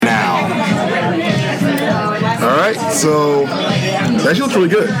So that actually looks really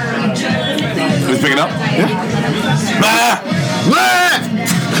good. Let's pick it up. Yeah.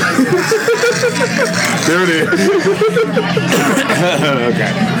 There it is.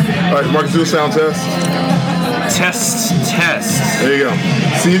 Okay. All right, Marcus, do a sound test. Test. There you go.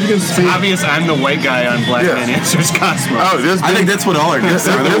 See if you can speak. Obvious, I'm the white guy on Black Man Answers Cosmo. Oh, I think that's what all our guests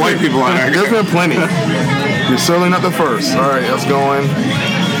are. They're white people on our There's been plenty. You're certainly not the first. All right, let's go in.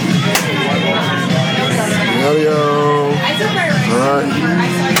 Audio. All right.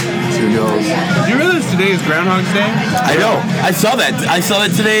 Here goes. Did you realize today is Groundhog's Day? I know. I saw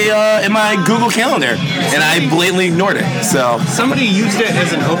that today in my Google Calendar, and I blatantly ignored it. So somebody used it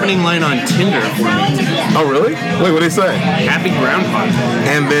as an opening line on Tinder for me. Oh, really? Wait, what did they say? Happy Groundhog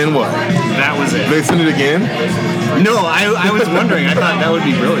Day. And then what? That was it. They sent it again? No, I was wondering. I thought that would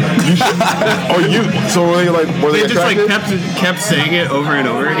be brilliant. So were they just kept saying it over and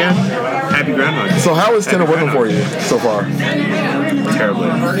over again? Happy Groundhog Day. So how is Tinder working for you so far? Terribly.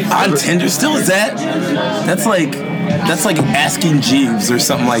 on Tinder still is that? That's like asking Jeeves or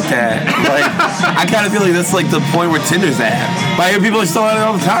something like that. Like I kind of feel like that's like the point where Tinder's at. But I hear people are still at it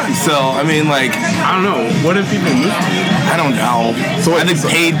all the time. So I mean, like I don't know. What if people move to? I don't know. So I think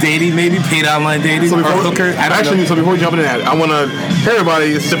paid dating, maybe paid online dating, so or hooker. So before we jump into that, I want to hey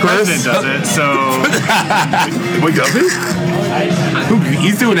everybody. It's the Chris. president does it. So wait, does he?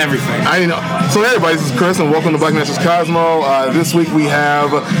 He's doing everything. I know. So hey everybody, this is Chris, and welcome to Black Masters Cosmo. This week we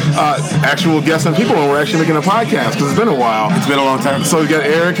have actual guests and people, and we're actually making a podcast because it's been a while. It's been a long time. So we got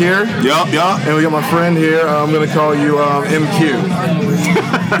Eric here. Yup. And we got my friend here. I'm gonna call you MQ.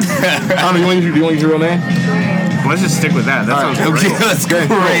 I don't know. Do you want to use your real name? Let's just stick with that. That sounds okay, great. that's great.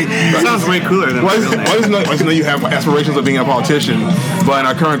 That sounds way cooler than my real name. I just know you have aspirations of being a politician, but in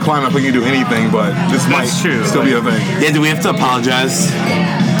our current climate, I think you can do anything. But this might still be a thing. Yeah, do we have to apologize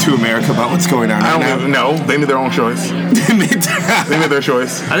to America about what's going on? I don't know. They made their own choice. They made their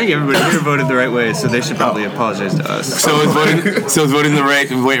choice. I think everybody here voted the right way, so they should probably apologize to us. So is voting the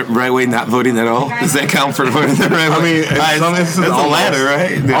right way not voting at all? Does that count for voting the right way? I mean, in some instances, it's the latter,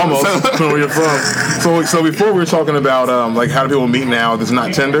 right? Almost. Depending on where you're from. So before we were talking about like how do people meet now? That's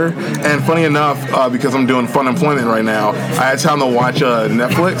not Tinder. And funny enough, because I'm doing fun employment right now, I had time to watch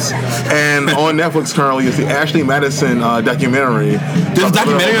Netflix. And on Netflix currently is the Ashley Madison documentary. There's a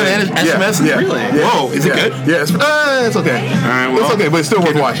documentary on Ashley Madison? Really? Yeah. Whoa, is it good? Yeah, it's okay. All right, well, it's okay, but it's still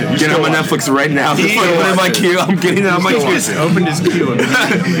worth watching. Get on my Netflix right now. I'm getting it on my queue. Opened his queue.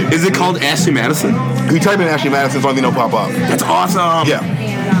 Is it called Ashley Madison? If you type in Ashley Madison, it's only no pop up. That's awesome. Yeah.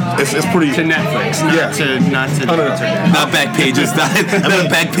 It's pretty to Netflix, not to not Backpages, not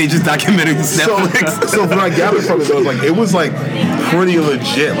Backpages documentary. Netflix. So what I gathered from it though, it was pretty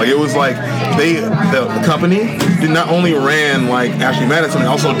legit. Like it was like the company did not only ran like Ashley Madison, they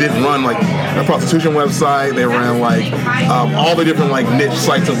also did run like a prostitution website. They ran like all the different like niche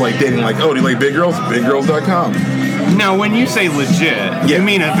sites of like dating. Like, oh, do you like big girls? BigGirls.com. Now, when you say legit, you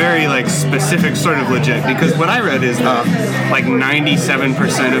mean a very specific sort of legit, because what I read is that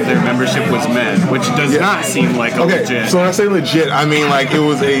 97% of their membership was men, which does not seem like a legit. So when I say legit, I mean it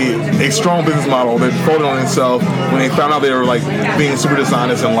was a strong business model that folded on itself when they found out they were being super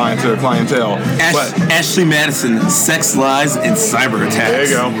dishonest and lying to their clientele. Ashley Madison, sex, lies, and cyber attacks. There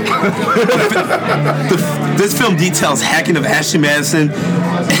you go. This film details hacking of Ashley Madison.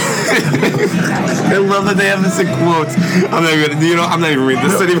 I love that they have this in quotes. I'm not even reading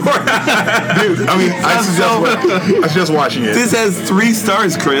this anymore. Dude, I mean, I suggest watching it. This has 3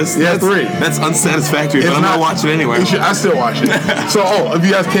 stars, Chris. Yeah, 3. That's unsatisfactory, but I'm not watching it anyway. I still watch it. So, if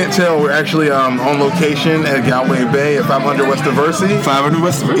you guys can't tell, we're actually on location at Galway Bay at 500 West Diversey. 500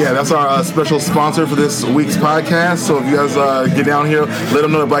 West Diversey? Yeah, that's our special sponsor for this week's podcast. So if you guys get down here, let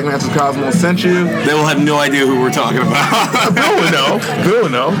them know that Black Masters Cosmo sent you. They will have no idea who we're talking about. Bill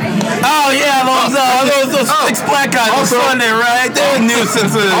would know. Oh yeah, those 6 black guys on Sunday, right? They're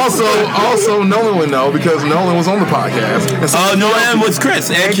nuisances. Also, Nolan would know because Nolan was on the podcast. Nolan was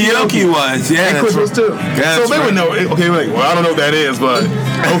Chris, and Kiyoki was, and Chris was too. Yeah, so they would know. Okay, well, I don't know what that is, but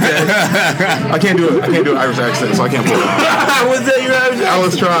okay. I can't do an Irish accent, so I can't pull it off. Was that your Irish accent? I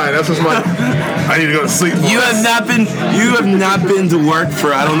was trying. That's just my. I need to go to sleep. You have not been to work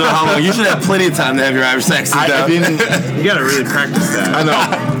for I don't know how long. You should have plenty of time to have your Irish accent down. You gotta really practice that. I know.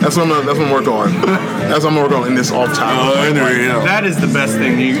 That's what I'm gonna work on. That's what I'm gonna work on in this off time. That is the best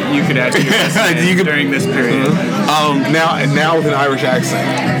thing you could add to your resume during this period. Now with an Irish accent.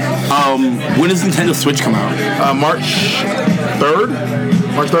 When does Nintendo Switch come out? March 3rd.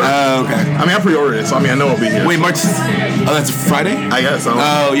 March 3rd. Okay. I mean, I pre-ordered it, so I mean, I know it'll be here. Wait, March. Oh, that's Friday. I guess.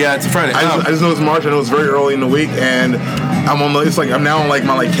 Oh yeah, it's a Friday. I just know it's March. I know it's very early in the week, and I'm now on like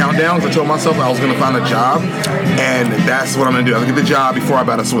my countdowns. I told myself I was gonna find a job, and that's what I'm gonna do. I'm gonna get the job before I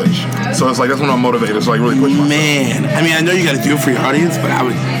buy the Switch. So it's like that's when I'm motivated. So I really push myself. Man, I mean, I know you got to do it for your audience, but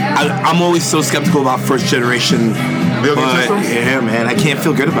I'm always so skeptical about first generation. Video game systems? Yeah, man, I can't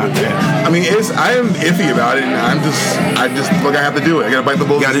feel good about that. I mean, I am iffy about it, and I have to do it. I gotta bite the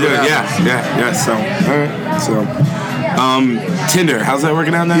bullet. Got to do it. Yeah. So, all right. So, Tinder, how's that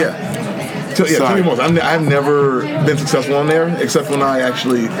working out now? Yeah. Tell me more. I've never been successful on there, except when I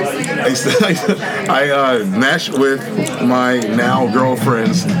matched with my now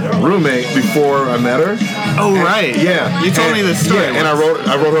girlfriend's roommate before I met her. Oh, right. Yeah. You told me this story. Yeah, and I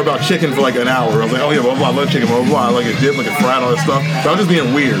wrote her about chicken for like an hour. I was like, oh yeah, blah, blah, I love chicken, blah, blah, I like it dipped, like it fried, all that stuff. But I was just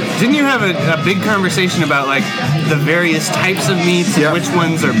being weird. Didn't you have a big conversation about like the various types of meats and which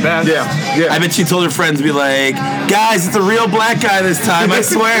ones are best? Yeah. I bet she told her friends, be like, guys, it's a real black guy this time, I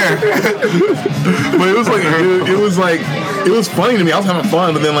swear. But it was funny to me. I was having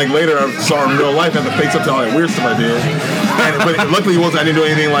fun, but then like later I saw her in real life and had to face up to all that weird stuff I did. But luckily I didn't do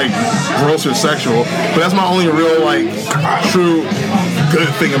anything like gross or sexual. But that's my only real like true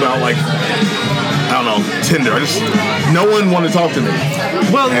good thing about like I don't know, Tinder. No one wanted to talk to me.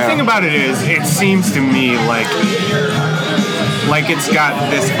 Well, the thing about it is, it seems to me like it's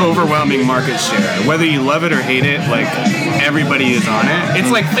got this overwhelming market share. Whether you love it or hate it, like everybody is on it. It's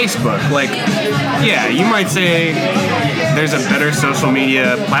like Facebook. Like, yeah, you might say there's a better social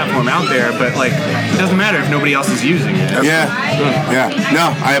media platform out there, but like it doesn't matter if nobody else is using it. Yeah.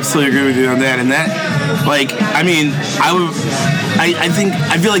 No, I absolutely agree with you on that. And that, like, I mean,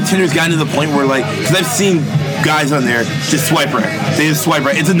 I feel like Tinder's gotten to the point where like, because I've seen guys on there just swipe right. They just swipe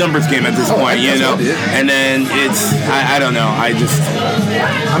right. It's a numbers game at this point, you know. And then it's I don't know. I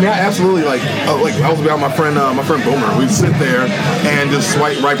I absolutely like I was about my friend Boomer. We'd sit there and just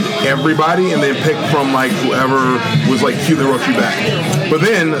swipe right everybody, and then pick from like whoever was like cute that wrote you back. But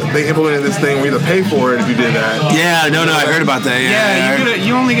then they implemented this thing where you had to pay for it if you did that. Yeah, no, I heard about that. Yeah,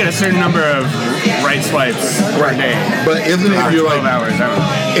 you only get a certain number of right swipes per day. But isn't it if you're like 12 hours? I don't know.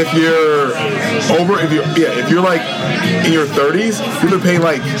 If you're like in your 30s, you have to pay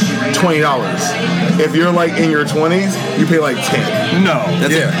like $20. If you're like in your 20s, you pay like $10. No.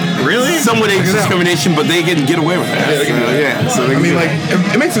 Really? Somewhat age discrimination, but they can get away with that. So I mean, like,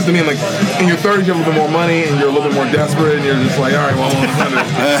 it makes sense to me. Like, in your 30s, you have a little bit more money, and you're a little bit more desperate, and you're just like, all right, well, I'm going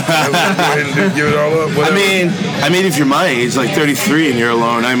to go ahead and give it all up. Whatever. I mean, if you're my age, like 33, and you're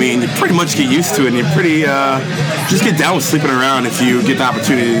alone, I mean, you pretty much get used to it, and you pretty just get down with sleeping around if you get the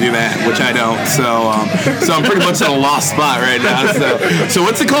opportunity to do that, which I don't. So I'm pretty much at a lost spot right now. So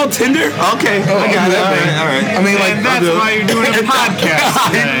what's it called? Tinder? Okay, I got it. All right. I mean, like, that's why you're doing a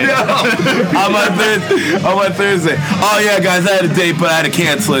podcast. I know. On my Thursday. Oh yeah, guys, I had a date, but I had to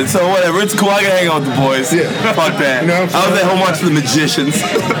cancel it. So whatever, it's cool. I can hang out with the boys. Yeah. Fuck that. I was at home watching The Magicians. Is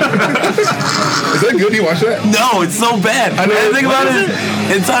that good? Do you watch that? No, it's so bad. I think about it.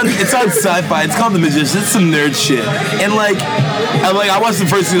 It's on Sci-Fi. It's called The Magicians. It's some nerd shit. And I watched the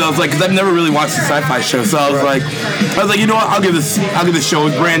first season. I was like, because I've never really watched the Sci-Fi show, so I was like, you know what? I'll give this show.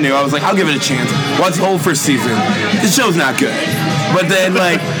 It's brand new. I was like, I'll give it a chance. Watch the whole first season. This show's not good. But then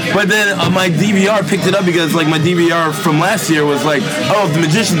my DVR picked it up because like my DVR from last year was like, oh, if The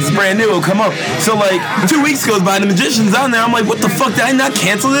Magicians is brand new, it'll come up. So like 2 weeks goes by, The Magician's on there. I'm like, what the fuck? Did I not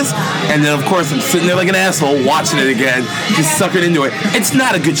cancel this? And then of course I'm sitting there like an asshole watching it again, just sucking into it. It's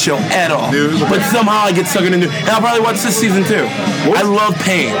not a good show at all. But somehow I get sucking into it. And I'll probably watch this season too. I love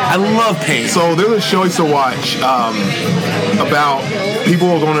Pain. So there's a show I used to watch about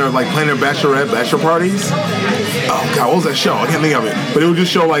people going to like playing their bachelor parties. Oh God, what was that show? I can't think of it. But it would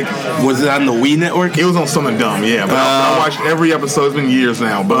just show like. Was it on the Wii Network? It was on something dumb, yeah. But I watched every episode. It's been years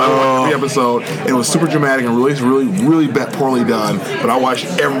now, but I watched every episode. And it was super dramatic and really poorly done. But I watched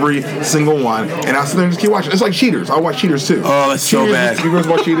every single one, and I sit there and just keep watching. It's like Cheaters. I watch Cheaters too. Oh, it's so bad. You guys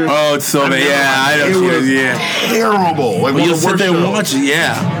watch Cheaters? Oh, it's so bad. Yeah, I know Cheaters. Yeah, terrible. Like you'll sit there and watch it.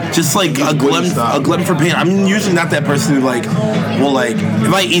 Yeah, just like a glutton for pain. I'm usually not that person who like, well, like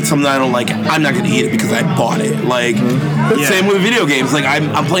if I eat something I don't like, I'm not gonna eat it because I bought it. Like same with video games. Like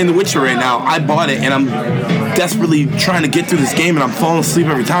I'm playing The Witcher right now. I bought it and I'm desperately trying to get through this game, and I'm falling asleep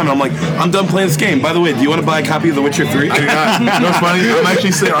every time. And I'm like, I'm done playing this game. By the way, do you want to buy a copy of The Witcher 3? I do not. No, it's funny. I'm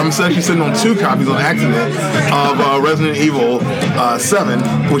actually sitting on 2 copies on accident of Resident Evil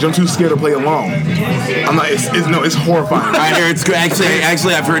 7, which I'm too scared to play alone. I'm not. It's horrifying. I hear it's great.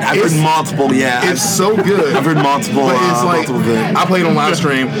 Actually, I've heard multiple. Yeah, It's so good. I've heard multiple. But it's like multiple things. I played on live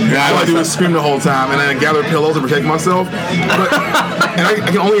stream. All I do is scream the whole time, and then I gather pillows to protect myself. And I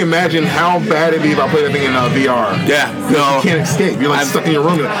can only imagine how bad it'd be if I played that thing in VR. Yeah, no, you can't escape. You're like stuck in your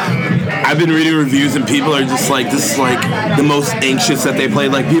room. I've been reading reviews, and people are just like, this is like the most anxious that they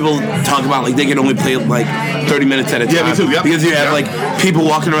played. Like people talk about like they can only play like 30 minutes at a time. Yeah, me too. Yep. Because you have like people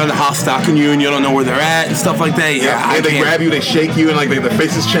walking around the house stalking you, and you don't know where they're at and stuff like that. Yeah, they grab you, they shake you, and like the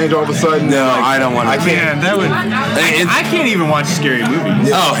faces change all of a sudden. No, like, I don't want to. I can't. Man, that would. I can't even watch scary movies.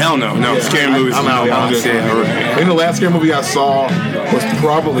 Yeah. Oh hell no, no scary movies. I'm out. I think the last scary movie I saw was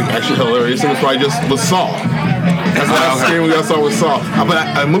probably actually hilarious. It was probably was Saw. That's the last scary movie I saw was Saw. But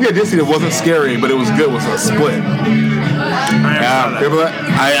a movie I did see that wasn't scary, but it was good. Was Split.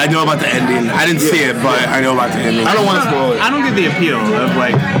 I know about the ending. I didn't see it, but I know about the ending. I don't want to spoil it. I don't get the appeal of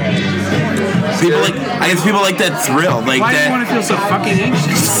like. People like, I guess people like that thrill. Like why do that, you want to feel so fucking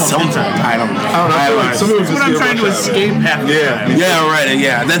anxious? I don't know. I feel like some people just That's what I'm trying to escape half the time. Yeah, right.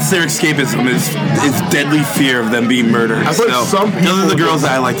 Yeah, that's their escapism. Is deadly fear of them being murdered. I feel like some people. Those are the girls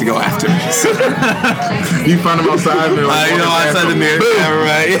that I like to go after. You find them outside. And like, outside the mirror. Yeah,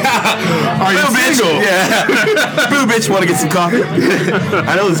 right. Yeah. Are you single? Yeah. Boo, bitch. Want to get some coffee?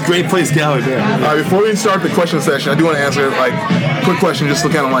 I know this great place down there. All right, before we start the question session, I do want to answer like quick question, just to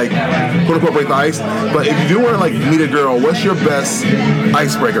kind of like quote unquote break the ice. But if you do want to like meet a girl, what's your best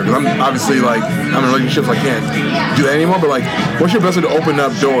icebreaker? Because I'm obviously like I'm in relationships, I can't do that anymore. But like, what's your best way to open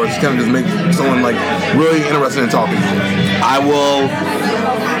up doors? Kind of just make someone like really interested in talking to you. I will.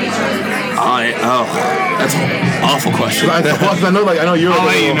 That's an awful question. I know you're.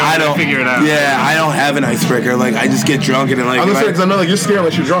 I don't figure it out. Yeah, I don't have an icebreaker. Like I just get drunk and then like. I'm just saying because I know like you're scared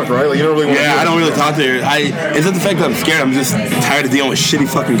unless you're drunk, right? Like you don't really. I don't really talk to her. It's not the fact that I'm scared. I'm just tired of dealing with shitty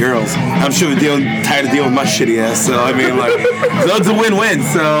fucking girls. I'm sure tired of dealing with my shitty ass. So I mean, like, so it's a win-win.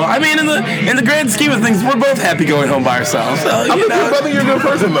 So I mean, in the grand scheme of things, we're both happy going home by ourselves. So, I think you're a good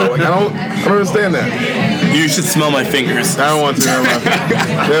person though. Like I don't understand that. You should smell my fingers. I don't want to.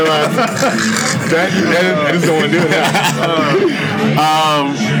 Never mind. I just don't want to do it now.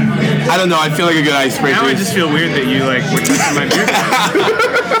 I don't know. I feel like a good icebreaker. Now I just feel weird that you like were touching my beard.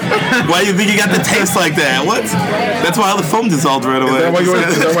 Why do you think you got the taste like that? What? That's why all the foam dissolved right away.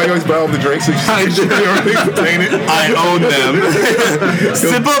 Is that why you always buy all the drinks? I own them.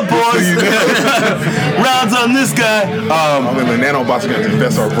 Sip up, boys. Rounds on this guy. I mean, the nanobots are gonna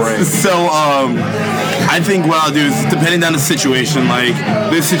invest our brains. So, I think what I'll do is, depending on the situation, like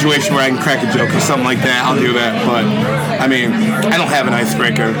this situation where I can crack a joke or something like that, I'll do that. But I mean, I don't have an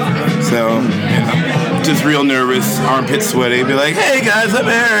icebreaker, so yeah. Just real nervous, armpit sweaty. Be like, hey guys, I'm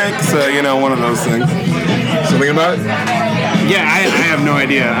Eric. So one of those things. Something about it? Yeah, I have no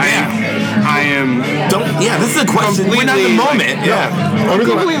idea. I am. Yeah, this is a question. We're not in the moment. I'm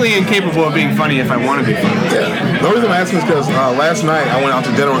completely incapable of being funny if I want to be funny. Yeah. The reason I'm asking is because last night I went out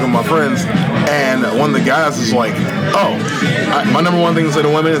to dinner with my friends, and one of the guys is like, my number one thing to say to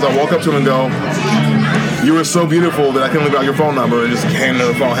women is I walk up to them and go, you were so beautiful that I couldn't leave out your phone number, and just hand her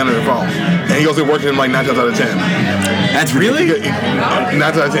the phone. And he goes, it worked in like 9 times out of 10. That's really? 9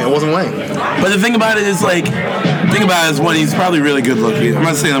 times out of 10. It wasn't lame. But the thing about it is like, one, he's probably really good looking. I'm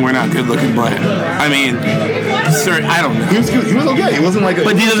not saying that we're not good looking, but I mean, I don't know. He was good. He was okay. He wasn't like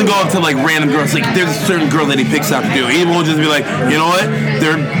But he doesn't go up to like random girls. Like there's a certain girl that he picks out to do. He won't just be like, you know what?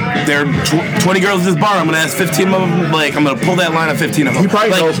 There are 20 girls in this bar. I'm gonna ask 15 of them. Like I'm gonna pull that line of 15 of them. He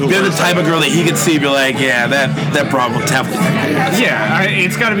probably knows who. They're the type of girl that he could see. Be like, yeah, that broad will tap. Yeah,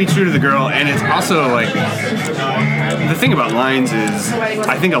 it's got to be true to the girl, and it's also like. The thing about lines is,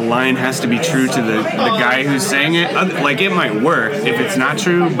 I think a line has to be true to the guy who's saying it. Like, it might work if it's not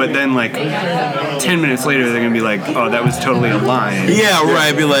true, but then, like, 10 minutes later, they're going to be like, oh, that was totally a line. Yeah,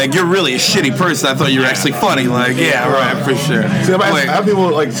 right. Be like, you're really a shitty person. I thought you were actually funny. Like, yeah, right, for sure. See, I have people,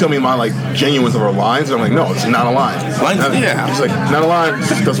 like, tell me my, like, genuines of our lines, and I'm like, no, it's not a line. Lines, yeah. It's like, not a line.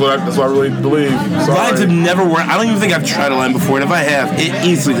 That's what I really believe. Sorry. Lines have never worked. I don't even think I've tried a line before, and if I have, it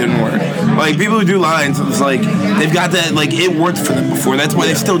easily didn't work. Like, people who do lines, it's like, they've got that, like, it worked for them before. That's why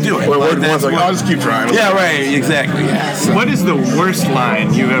they still do it. Well, like, once, like, I'll just keep trying. Yeah, right, exactly. Yeah. So. What is the worst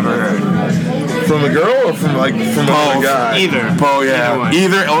line you've ever heard? From a girl or from another guy? Either. Both, yeah.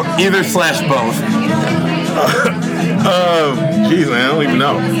 Either/both. Jeez, man, I don't even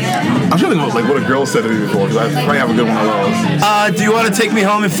know. I'm trying to think what a girl said to me before, because I probably have a good one of those. Do you want to take me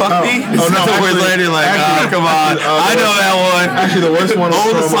home and fuck me? Oh, no, That's a word later, like, come on. I know that one. Actually, the worst one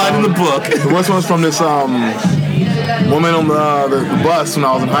was the slide in the book. The worst one was from this woman on the bus when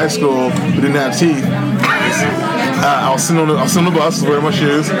I was in high school who didn't have teeth. I was sitting on the bus, wearing my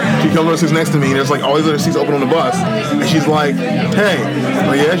shoes. She comes over, sits next to me, and there's like all these other seats open on the bus. And she's like, "Hey," I'm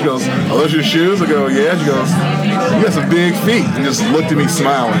like, "Yeah." She goes, "Are those your shoes?" I go, "Yeah." She goes, "You got some big feet," and just looked at me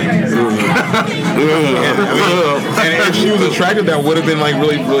smiling. and if she was attractive, that would have been like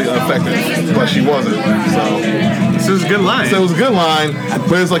really, really effective, but she wasn't. So it was a good line. So it was a good line,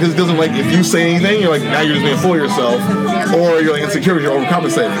 but it's like it doesn't like if you say anything, you're like now you're just being full of yourself, or you're like insecure, you're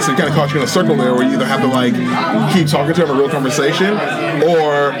overcompensating. So you kind of caught you in a circle there where you either have to like keep talking to her in a real conversation,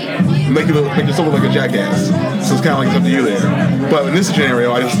 or make yourself look like a jackass. So it's kind of like it's up to you there. But in this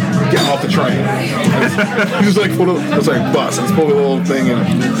scenario, I just get off the train. Just like it's like bus. I just pulled a little thing and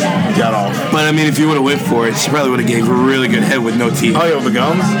got off. But I mean, if you would have went for it, she probably would have gave a really good head with no teeth. Oh yeah, with the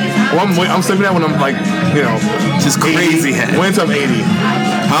gums. Well, I'm saving that when I'm like, you know, just crazy 80. head. Wait until I'm 80.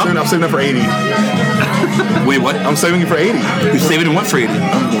 Huh? I'm saving that for 80. Wait, what? I'm saving it for 80. You're saving it what for 80?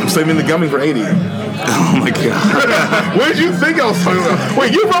 I'm saving the gummy for 80. Oh my god. What did you think I was talking about?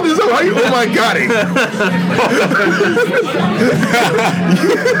 Wait, you probably said, how you? Oh my god.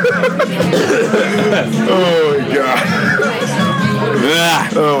 Oh my god.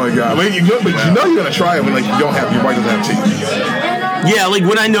 Oh my god. I mean, but you know you're gonna try it when like your wife doesn't have teeth. Yeah, like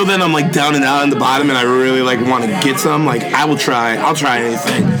when I know that I'm like down and out on the bottom and I really like want to get some, like I'll try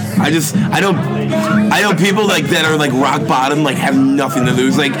anything. I know people like that are like rock bottom, like have nothing to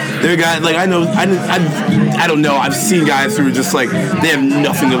lose. Like they're guys, like I don't know. I've seen guys who are just like they have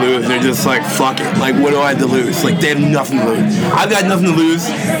nothing to lose. They're just like fuck it. Like what do I have to lose? Like they have nothing to lose. I've got nothing to lose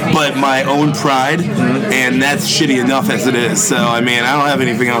but my own pride, and that's shitty enough as it is. So I mean, I don't have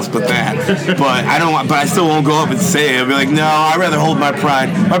anything else but that. But I still won't go up and say it. I'll be like, no, I'd rather hold my pride.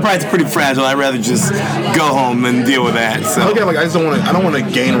 My pride's pretty fragile. I'd rather just go home and deal with that. So I don't want to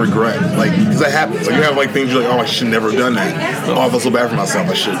gain regret, like because that happens. Like you have like things you're like, oh, I should never have done that. Oh, I feel so bad for myself.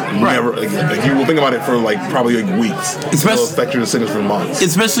 I should never. Like you will think about it for like probably like weeks. It'll affect your decisions for months.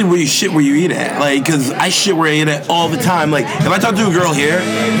 Especially where you shit where you eat at. Like because I shit where I eat at all the time. Like if I talk to a girl here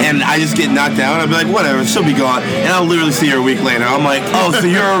and I just get knocked down, I'll be like, whatever, she'll be gone, and I'll literally see her a week later. I'm like, oh, so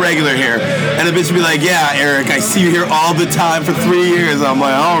you're a regular here, and the bitch will be like, yeah, Eric, I see you here all the time for 3 years. I'm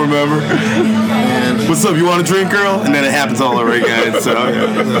like, I don't remember. What's up? You want a drink, girl? And then it happens all over again. So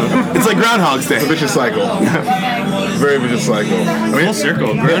it's like Groundhog's Day. It's a vicious cycle. Very vicious cycle. I mean, full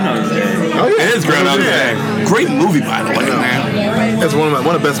circle. Groundhog's Day. Oh yeah, it is Groundhog's Day. Great movie, by the way, man. That's one of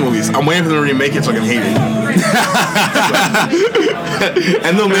the best movies. I'm waiting for them to remake it so I can hate it.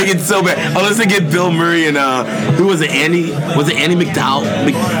 And they'll make it so bad unless they get Bill Murray and who was it? Annie? Was it Annie McDowell?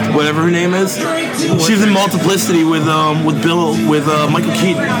 Whatever her name is. She's in Multiplicity with Michael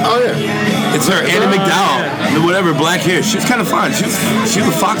Keaton. Oh yeah. It's her, Annie McDowell. Whatever, black hair. She's kind of fun. She was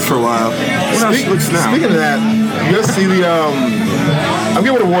a fox for a while. What else she looks now? Speaking of that, you guys see the I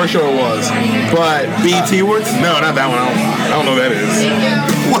forget what award show it was, but BET Awards? No, not that one. I don't know what that is.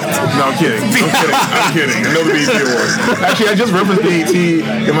 What? No, I'm kidding. I'm kidding. I know the BET Awards. Actually, I just referenced BET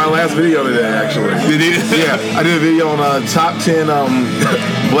in my last video today. Actually, did you? Yeah, I did a video on top 10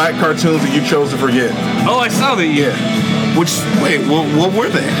 black cartoons that you chose to forget. Oh, I saw that. Yeah. Wait, what were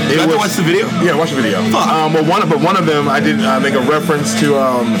they? Did you watch the video? Yeah, watch the video. But one of them I did make a reference to.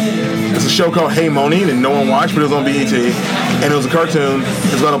 It's a show called Hey Moni that no one watched, but it was on BET, and it was a cartoon.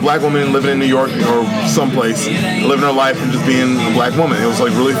 It's about a black woman living in New York or someplace, living her life and just being a black woman. It was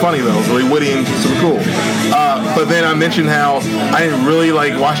like really funny though. It was really witty and super cool. But then I mentioned how I didn't really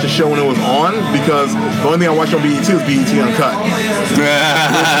like watch the show when it was on because the only thing I watched on BET was BET Uncut. You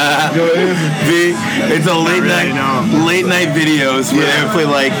know what it is? It's a late night videos where they play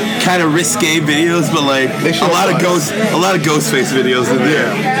like kind of risque videos, but like a lot of Ghostface videos in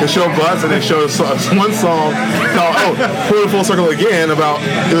there. Yeah, they show Butts and they show one song called Pull It Full Circle Again about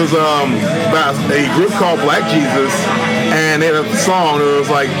a group called Black Jesus, and they had a song that was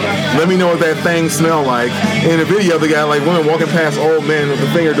like, let me know what that thing smell like. In the video they got like women walking past old men with the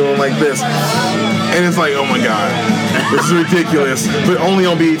finger doing like this, and it's like, oh my god, this is ridiculous, but only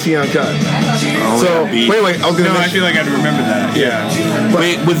on BET Uncut. So wait, I feel like I'd remember that. Yeah.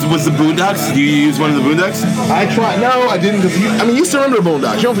 Wait, was the Boondocks? Did you use one of the Boondocks? I tried. No, I didn't. You still remember the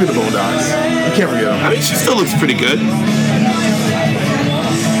Boondocks. You don't forget the Boondocks. You can't forget them. I mean, she still looks pretty good.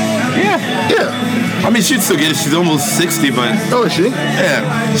 Yeah. I mean, she'd still get it. She's almost 60, but Oh, is she?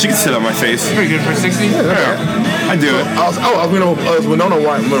 yeah, she can sit on my face. Pretty good for 60. Yeah, I do it. I was Winona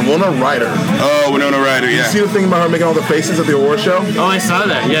Ryder. Oh, Winona Ryder, You yeah. see the thing about her making all the faces at the award show? Oh, I saw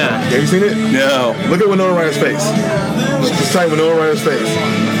that. Yeah. Have you seen it? No. Look at Winona Ryder's face. Just type Winona Ryder's face.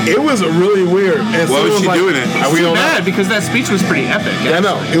 It was really weird. And Why was she doing it? We Too don't know. bad because that speech was pretty epic. Yeah, I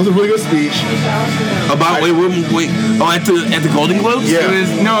know. It was a really good speech. About wait. Oh, at the Golden Globes. Yeah.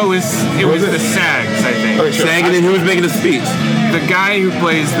 It was Was it? the SAGs, I think. Okay, sure. Sagan, and who was making the speech? The guy who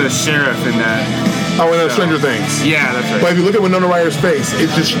plays the sheriff in that. Oh, and Stranger Things. Yeah, that's right. But if you look at Winona Ryder's face,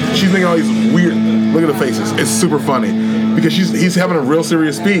 it's just she's making all these weird. Look at the faces. It's super funny because he's having a real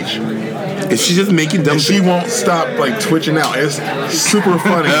serious speech, Is she just making dumb and she won't stop like twitching out. It's super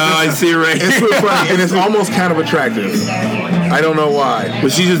funny. Oh, I see right. It's super funny, and it's almost kind of attractive. I don't know why.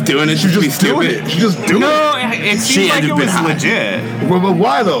 Was she just doing it? She's to be just doing stupid? it. She's just doing No, it. it She seemed had like to it been was hot. legit. But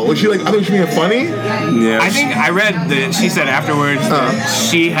why though? Was she like? I think she being funny. Yeah. I think I read that she said afterwards that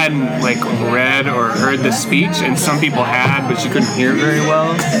she hadn't like read or heard the speech, and some people had, but she couldn't hear very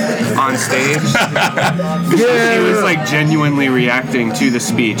well on stage. She was like genuinely reacting to the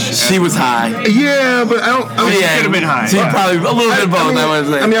speech. she was high. Yeah, but I don't. I mean, She could have been high. She probably a little bit of both. I would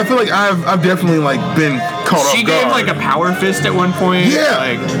say. I mean, I feel like I've definitely like been caught She off gave guard. like a power fist at one point. Yeah,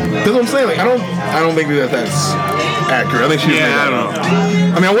 Like, that's what I'm saying. Like, I don't think that's accurate. I think she. yeah, I don't know.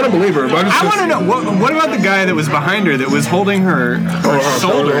 I mean, I want to believe her, but I want to know what about the guy that was behind her that was holding her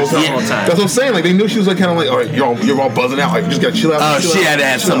shoulders the whole time. That's what I'm saying. Like they knew she was like kind of like, oh, you're all buzzing out. Like you just gotta chill out. Oh, chill she out, had to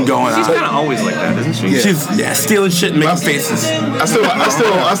have chill something out. going She's on. kind of always like that, isn't she? She's stealing shit and making faces. I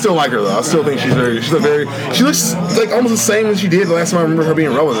still like her though. I still think she looks like almost the same as she did the last time I remember her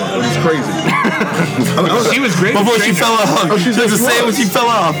being relevant. It was crazy. She was great. Before she fell off. Oh, she's She's the like, same when she fell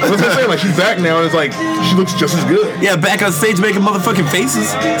off. That's what I'm saying. Like she's back now, and it's like she looks just as good. Yeah, back on stage making motherfucking faces,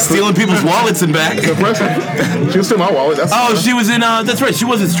 stealing people's wallets and back. It's impressive. She was still my wallet. That's Oh, she was in. That's right. She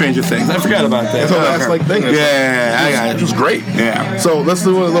was in Stranger Things. I forgot about that. That's her last like thing. Yeah, I got It it. was great. Yeah. So let's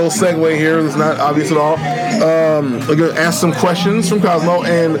do a little segue here. It's not obvious at all. We're gonna ask some questions from Cosmo,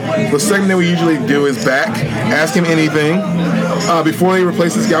 and the segment that we usually do is back. Ask him anything. Before they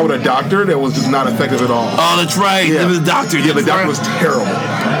replaced this guy with a doctor that was just not effective at all. Oh, that's right. Yeah. It was a doctor. Yeah, the doctor was terrible.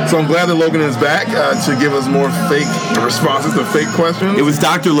 So I'm glad that Logan is back to give us more fake responses to fake questions. It was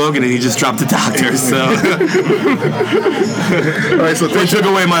Dr. Logan, and he just dropped the doctor. So All right, so they took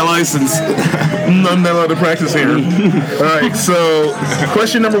away my license. I'm not allowed to practice here. All right, so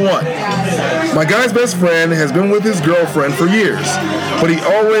question number 1. My guy's best friend has been with his girlfriend for years, but he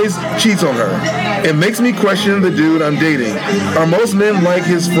always cheats on her. It makes me question the dude I'm dating. Are most men like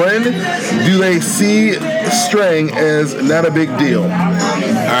his friend? Do they see straying as not a big deal? All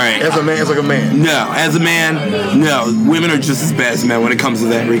right. As a man, as like a man. No, as a man, no. Women are just as bad as men when it comes to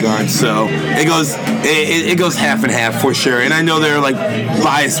that regard. So it goes half and half for sure. And I know there are like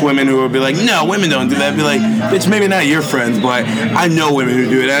biased women who will be like, no, women don't do that. I'd be like, bitch, maybe not your friends, but I know women who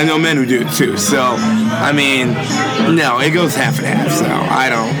do it. I know men who do it too. So I mean, no, it goes half and half. So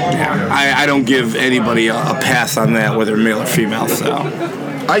I don't give anybody a pass on that, whether male or female. So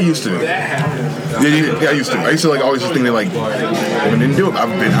I used to. did you? Yeah, I used to. I used to like always just think that like women didn't do it.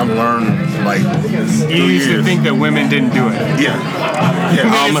 I've learned like You used to think that women didn't do it. yeah.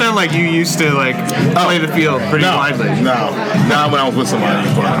 It sounded like you used to like play the field pretty widely. No, not when I was with somebody.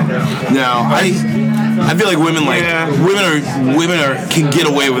 But No, I feel like women women can get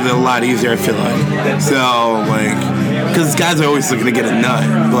away with it a lot easier. I feel like because guys are always looking to get a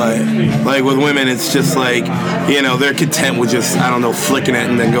nut, but like with women, it's just like they're content with just flicking it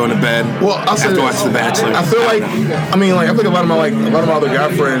and then going to bed. well, I'll say after this. watching The Bachelor. I feel like I think a lot of my other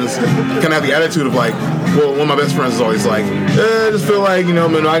guy friends kind of have the attitude of like, well, one of my best friends is always like, I just feel like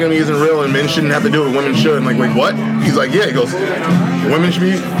monogamy isn't real and men shouldn't have to do it. Women should. And like, wait, what? He's like, yeah. He goes, women should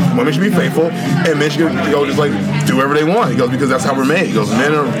be faithful and men should go just like do whatever they want. He goes, because that's how we're made. He goes,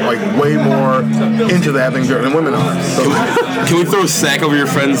 men are like way more into that than women are. So Can we throw a sack over your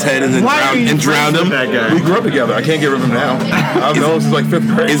friend's head and then drown him? That guy. we grew up together. I can't get rid of him now. I've known him since like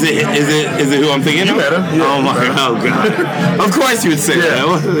 5th grade. Is it who I'm thinking You of? met him. Yeah, Oh my you met him. oh god! Of course you would say that.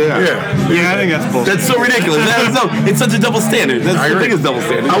 Yeah. Yeah, I think that's bullshit. That's so ridiculous. It's such a double standard. That's I the agree. biggest double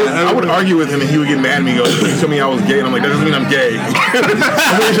standard. I would argue with him and he would get mad at me. He goes, you told me I was gay. And I'm like, that doesn't mean I'm gay. I'm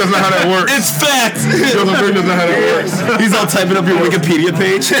pretty sure that's not how that works. It's fact. I'm pretty sure that's not how that works. He's all typing up your Wikipedia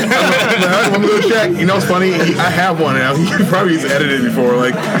page. I'm gonna go check. You know what's funny? I have one now. He probably has edited it before.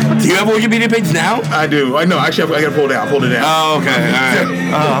 Like, Do you have a Wikipedia page now? I do. I know. Actually, I gotta pull it down. Pull it down. Oh, okay.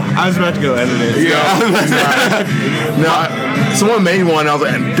 All right. I was about to go edit it. Someone made one. I was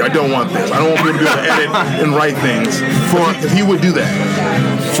like, I don't want this. I don't want people to be able to edit and write things. Because he would do that.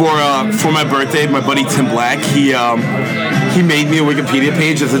 for my birthday, my buddy Tim Black, he made me a Wikipedia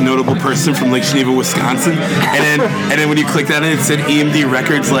page as a notable person from Lake Geneva, Wisconsin, and then when you clicked on it, it said EMD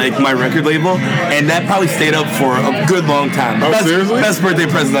Records, like my record label, and that probably stayed up for a good long time. Oh, seriously? Best birthday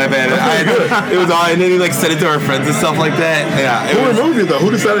present I've had. It was all, and then he like sent it to our friends and stuff like that. Yeah. Who removed it though?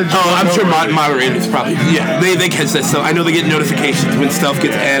 Who decided? I'm sure moderators probably. Yeah, they catch that stuff. I know they get notifications when stuff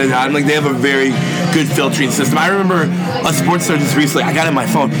gets added on. Like they have a very good filtering system. I remember a sports star just recently. I got it on my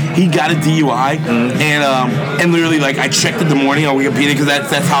phone. He got a DUI, and literally like I checked it the morning on Wikipedia because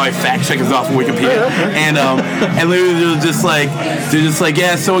that's how I fact check is off of Wikipedia. And literally they're just like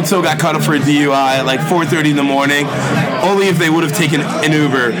yeah, so and so got caught up for a DUI at like 4:30 in the morning. Only if they would have taken an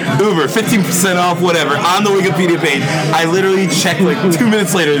Uber 15% off, whatever, on the Wikipedia page. I literally checked like 2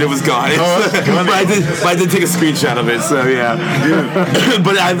 minutes later and it was gone. But I did take a screenshot of it, so yeah. Dude.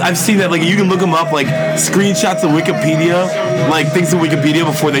 But I've seen that, like, you can look them up, like, screenshots of Wikipedia, like, things of Wikipedia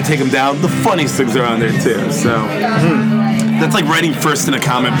before they take them down. The funniest things are on there, too, so. That's like writing first in a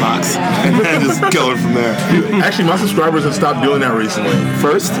comment box and then just going from there. Actually, my subscribers have stopped doing that recently.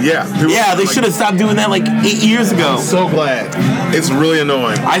 First? Yeah. They should have stopped doing that like 8 years ago. I'm so glad. It's really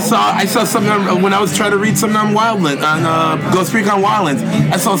annoying. I saw something when I was trying to read something on Wildland, on Ghost Recon Wildlands.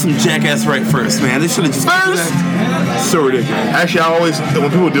 I saw some jackass right first, man. They should have just first. So ridiculous. Actually, I always,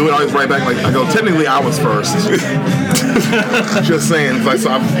 when people do it, I always write back like, I go, technically I was first. Just saying, because I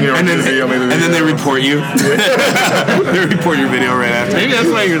saw, and then they report you. They report your video right after. Maybe that's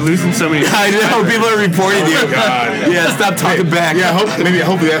why you're losing so many. I know, people are reporting you. God. Yeah, stop talking back. Yeah,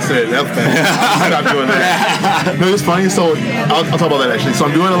 hopefully that's it. That's Stop doing that. No, it's funny. So I'll talk about that actually. So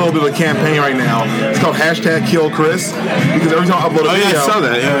I'm doing a little bit of a campaign right now. It's called #KillChris because every time I upload a video, I saw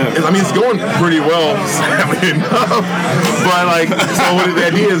that. Yeah. I mean, it's going pretty well, sadly enough. But like, so the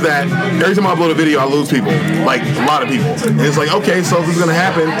idea is that every time I upload a video, I lose people, like a lot of people. And it's like, okay, so if this is gonna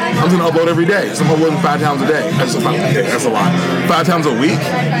happen, I'm just gonna upload every day. So I'm uploading 5 times a day. That's a lot. 5 times a week,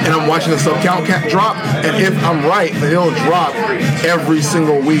 and I'm watching the sub count drop. And if I'm right, then it'll drop every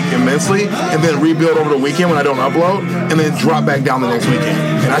single week immensely, and then rebuild over the weekend when I don't upload, and then drop back down the next weekend.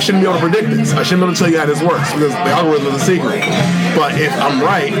 And I shouldn't be able to predict this. I shouldn't be able to tell you how this works because the algorithm is a secret. But if I'm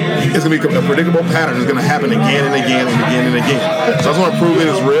right, it's gonna be a predictable pattern. It's gonna happen again and again and again and again. So I just want to prove it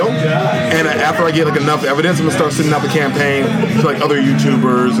is real. And after I get like enough evidence, I'm gonna start sending out the campaign to like other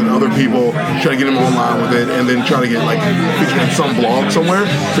YouTubers and other people, try to get them online with it, and then try to get like featured in some blog somewhere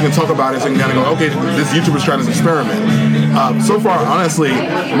so we can talk about it. So we can kind of go, okay, this YouTuber's trying this experiment. So far, honestly,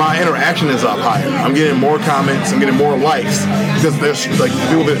 my interaction is up higher. I'm getting more comments, I'm getting more likes because there's like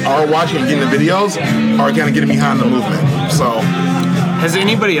people that are watching and getting the videos are kind of getting behind the movement. So, has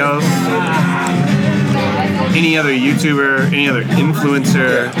anybody else, any other YouTuber, any other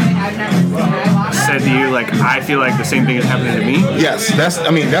influencer said to you, like, I feel like the same thing is happening to me? Yes, that's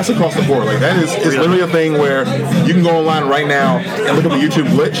across the board. Like that is, it's literally a thing where you can go online right now and look up the YouTube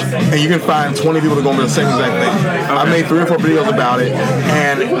glitch, and you can find 20 people that go over the same exact thing. Okay. I made 3 or 4 videos about it,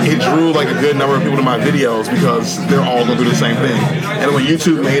 and it drew like a good number of people to my videos because they're all going through the same thing. And when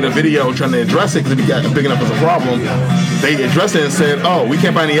YouTube made a video trying to address it because it got big enough as a problem, they addressed it and said, "Oh, we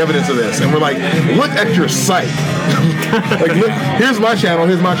can't find any evidence of this." And we're like, "Look at your site. Like, look, here's my channel,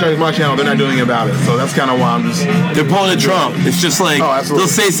 here's my channel. They're not doing anything about it." So that's kind of why I'm just... They're pulling a Trump. It's just like, they'll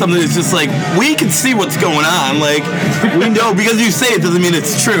say something that's just like, we can see what's going on. Like, we know, because you say it doesn't mean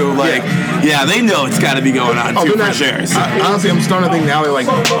it's true. Like, yeah, they know it's got to be going on, too, for sure. So. Honestly, I'm starting to think now they're like...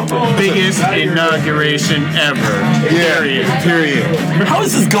 Biggest inauguration ever. Yeah, period. How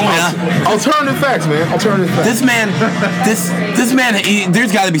is this going on? Alternative facts, man. Alternative facts. This man,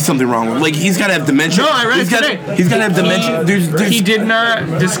 there's got to be something wrong with him. Like, he's got to have dementia. No, I read it today. He's got to have dementia. He did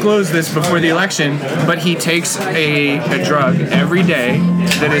not disclose this before the election, but he takes a drug every day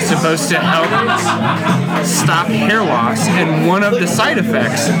that is supposed to help stop hair loss, and one of the side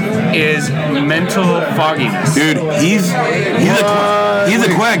effects is mental fogginess. Dude, he's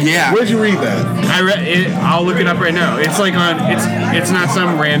a quack, yeah. Where'd you read that? I read it. I'll look it up right now. It's like on. It's not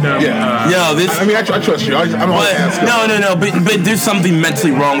some random. Yeah. I mean, I trust you. I don't want to ask. No. But there's something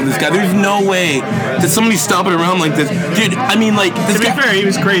mentally wrong with this guy. There's no way that somebody's stomping around like this, dude. I mean, like this guy. To be fair, he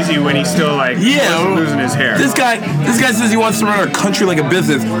was crazy when he still wasn't losing his hair. This guy says he wants to run our country like a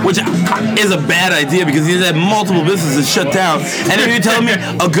business, which is a bad idea because he's had multiple businesses shut down. And then you're telling me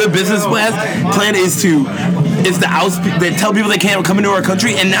a good business plan is to is to they tell people they can't come into our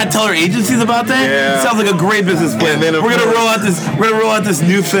country and not tell our agencies about that. Yeah. Sounds like a great business plan. And then we're gonna roll out this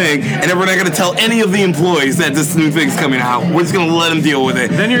new thing, and then we're not gonna tell any of the employees that this new thing's coming out. We're just gonna let them deal with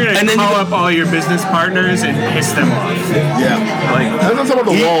it. Then you're gonna call up all your business partners and piss them off. Yeah. That's not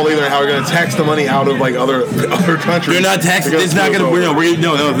about the wall either. How we're gonna tax the money out of like other countries. They're not taxing. It's not gonna.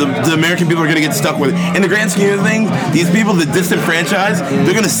 The American people are gonna get stuck with it. In the grand scheme of things, these people that disenfranchised,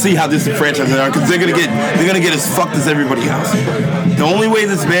 they're gonna see how disenfranchised they are because they're gonna get as fucked as everybody else. The only way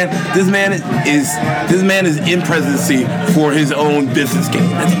this man is in presidency for his own business game.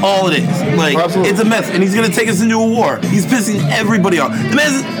 That's all it is. Like It's a mess, and he's gonna take us into a war. He's pissing everybody off. The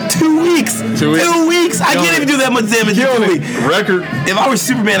man's 2 weeks. 2 weeks. I can't even do that much damage in 2 weeks. Record. If I were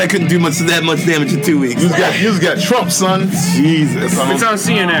Superman, I couldn't do that much damage in 2 weeks. You just got Trump, son. Jesus. It's on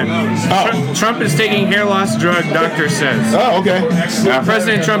CNN. Trump is taking hair loss drug, doctor says. Oh, okay.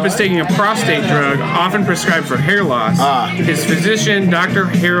 President Trump is taking a prostate drug, often prescribed for hair loss. His physician, Dr.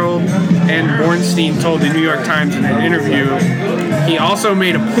 Harold N. Bornstein, told the New York Times in an interview. He also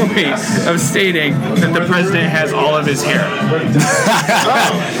made a point of stating that the president has all of his hair.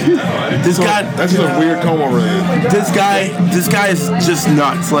 This guy. That's just a weird comb over there. This guy is just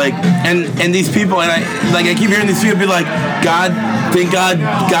nuts. Like, and these people, and I keep hearing these people be like, thank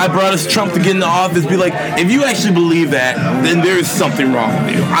God brought us Trump to get into office. Be like, if you actually believe that, then there is something wrong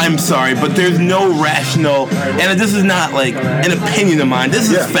with you. I'm sorry, but there's no rational, and this is not like an opinion of mine. This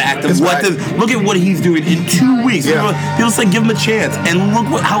is fact of what look at what he's doing in 2 weeks. Yeah. People say give him a chance, and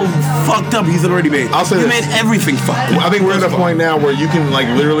look how fucked up he's already made. I'll say he this. made everything fucked up. I think we're at a point now where you can like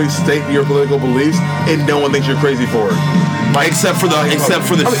literally state your political beliefs and no one thinks you're crazy for it. Except for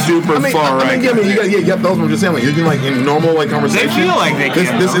the super far right. You got those. I'm just saying, like you can like in normal like conversation. They feel like they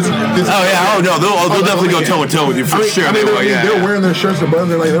can. They'll definitely go toe to toe with you for sure. They're wearing their shirts and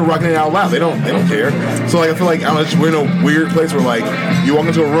buttons. They're rocking it out loud. They don't care. So like I feel like we're in a weird place where like you walk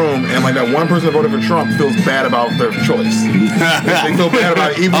into a room and like that one person that voted for Trump feels bad about their choice. They feel bad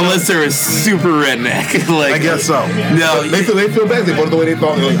about it, even unless they're a super redneck. I guess so. No, they feel bad. They voted the way they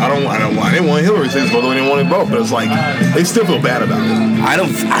thought. They're like, I didn't want Hillary. So they voted the way they wanted to vote. But it's like they still feel bad about it.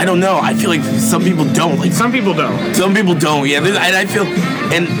 I don't know. I feel like some people don't. Like some people don't. Some people don't. Yeah, I feel.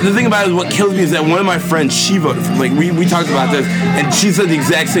 And the thing about it is, what kills me is that one of my friends, she voted for. Like we talked about this, and she said the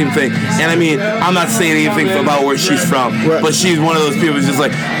exact same thing. And I mean, I'm not saying anything about where she's from, but she's one of those people who's just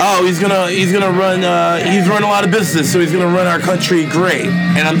like, oh, he's gonna run. He's run a lot of business, so he's gonna run our country great.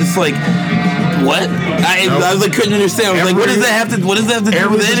 And I'm just like, what? I was like, couldn't understand. I was like, what does that have to do with anything?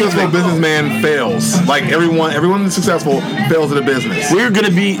 Every successful businessman fails. Like everyone that's successful fails at a business. We're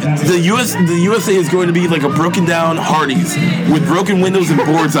gonna be the USA is going to be like a broken down Hardee's with broken windows and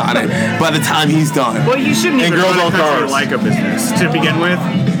boards on it by the time he's done. Well, you shouldn't even run a country like a business to begin with,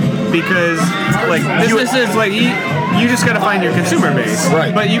 because like businesses like you just gotta find your consumer base.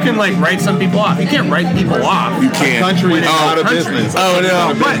 Right. But you can like write some people off. You can't write people off. You can't. A country is out of business. Oh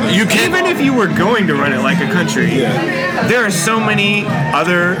no. But you can't. Even if you were going to run it like a country, there are so many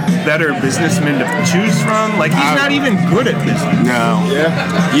other better businessmen to choose from. Like he's not even good at business. No.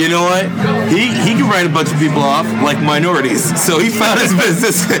 Yeah. You know what? He can write a bunch of people off like minorities. So he found his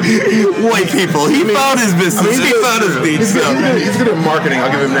business. White people. He found his business. He found his beat. He's good at marketing.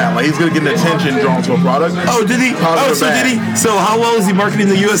 I'll give him that. Like he's good at getting attention drawn to a product. Oh, did he? Did he? So how well is he marketing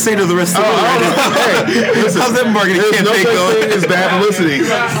the USA to the rest of the world right now? Hey, listen, how's that marketing campaign going? There's bad publicity.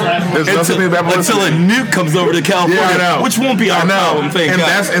 There's nothing bad publicity. Until a nuke comes over to California, I know. which won't be our problem. Thank God.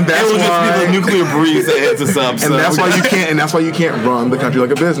 And that's it will just be the nuclear breeze that hits us up. And that's why you can't. And that's why you can't run the country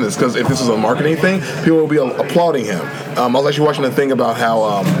like a business. Because if this is a marketing thing, people will be applauding him. I was actually watching a thing about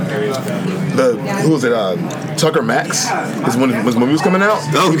how Tucker Max is when his movie was coming out.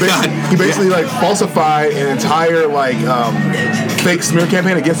 Oh God! He basically like falsified an entire like fake smear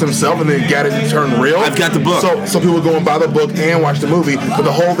campaign against himself, and then got it to turn real. I've got the book. So people would go and buy the book and watch the movie, but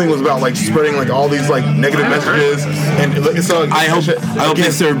the whole thing was about like spreading like all these like negative messages. And it's I hope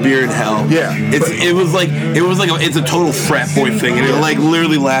they serve beer in hell. Yeah, it's a total frat boy thing, and it like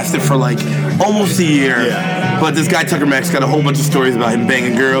literally lasted for like almost a year. Yeah. But this guy Tucker Max got a whole bunch of stories about him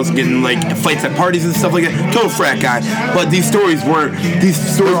banging girls, and getting like fights at parties and stuff like that. Total frat guy. But these stories were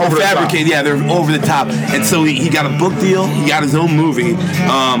fabricated. Yeah, they're over the top. And so he got a book deal. He got his own movie.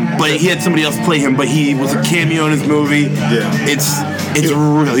 But he had somebody else play him. But he was a cameo in his movie. Yeah. It's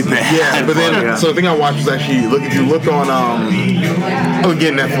really bad. Yeah, but then so the thing I watched was actually if you look on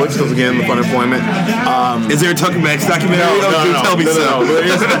again Netflix, because again the fun employment. Is there a Tucker Max documentary? No. Tell me so.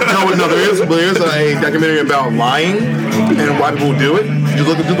 There is a documentary about lying and why people do it. Just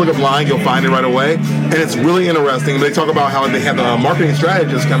look up Lying, you'll find it right away. And it's really interesting. They talk about how they had the marketing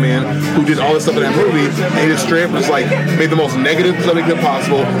strategist come in who did all this stuff in that movie, and he just straight up just like made the most negative subject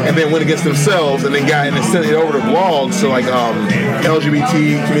possible, and then went against themselves, and then sent it over to blogs to like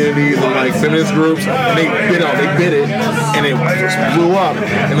LGBT communities and like feminist groups, and they bid it, and it just blew up.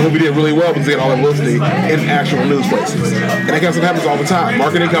 And the movie did really well because they had all that publicity in actual news places. And that kind of stuff happens all the time.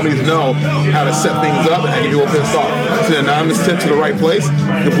 Marketing companies know how to set things up and how to get people pissed off. It's an anonymous tip to the right place.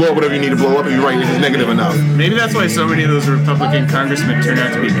 You can blow up whatever you need to blow up if you're right, it's negative enough. Maybe that's why so many of those Republican congressmen turned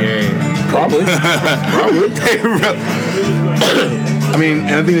out to be gay. Probably. I mean,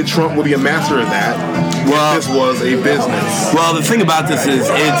 and I think that Trump will be a master of that. Well, this was a business. Well, the thing about this is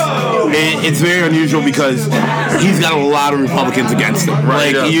it's very unusual because he's got a lot of Republicans against him.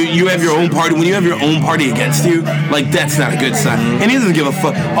 Right, like you have your own party. When you have your own party against you, like that's not a good sign. And he doesn't give a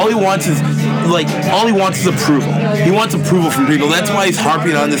fuck. All he wants is approval. He wants approval from people. That's why he's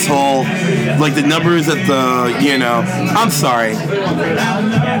harping on this whole like the numbers at the I'm sorry.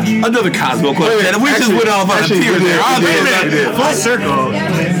 Another Cosmo question. We just went off on a tear there. Full circle.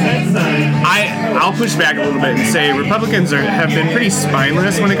 I'll push back a little bit and say Republicans have been pretty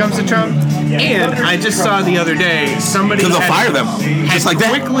spineless when it comes to Trump. And I just saw the other day somebody because they'll fire them just like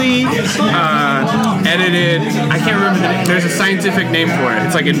that. Quickly edited. I can't remember the name. There's a scientific name for it.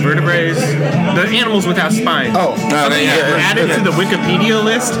 It's like invertebrates, the animals without spines. Added to the Wikipedia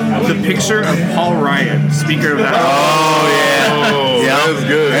list the picture of Paul Ryan, Speaker of the House. Oh yeah, that was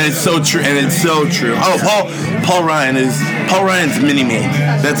good. And it's so true. Oh, Paul Ryan's mini-me.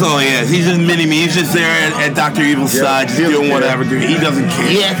 That's all he is. He's just mini-me. He's just there at Dr. Evil's side, just doing whatever. Dude, he doesn't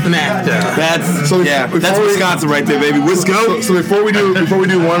care. Yes, an actor. That's Wisconsin right there, baby. Wisconsin. So before we do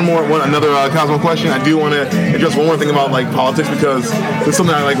another Cosmo question, I do want to address one more thing about like politics because it's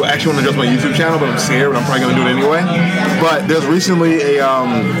something I actually want to address on my YouTube channel, but I'm scared, but I'm probably going to do it anyway. But there's recently a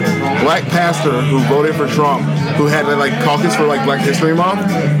black pastor who voted for Trump, who had like caucus for like Black History Month.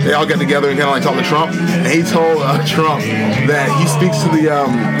 They all got together and kind of like talked to Trump, and he told Trump that he speaks to the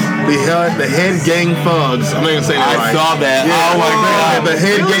head gang thugs. I'm not even saying that right. I saw that. Yeah, oh my god. The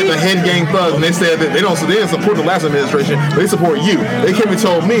head gang thugs, and they said that they didn't support the last administration, but they support you. They came and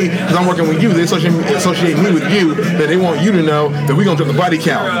told me because I'm working with you. They associate me with you that they want you to know that we're gonna drop the body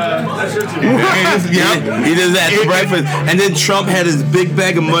count. He does that for breakfast, and then Trump had his big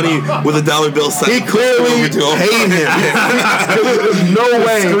bag of money with a dollar bill sign. He clearly paid him. There's no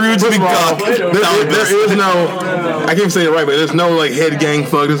way. Scrooge McDuck. There is no. I can't say it right, but there's no like head gang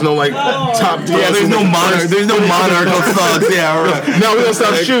thug. There's no like top. Yeah, there's no monarch. There's no monarchical thugs. Yeah, right. No, we're gonna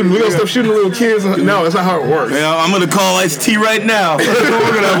stop shooting. We're gonna stop shooting little kids. No, that's not how it works. Yeah, I'm gonna call Ice-T right now. We're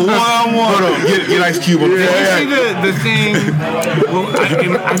gonna have one-on-one. Hold on, get Ice Cube on the phone. Did you see the thing? Well,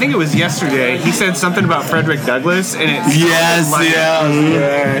 I think it was yesterday. He said something about Frederick Douglass, and it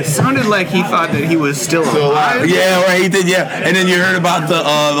sounded like he thought that he was still alive. Yeah, right. He did. Yeah, and then you heard about the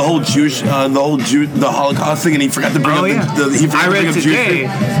whole Holocaust thing, and he forgot to bring up I read today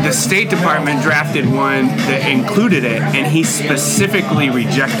the State Department drafted one that included it, and he specifically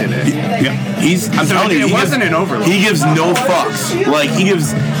rejected it. Yeah, I'm telling you, it wasn't an overload. He gives no fucks. Like he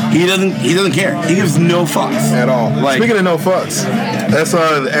doesn't care. He gives no fucks at all. Like, speaking of no fucks, that's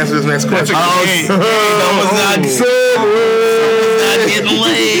the answer to this next question. That was not getting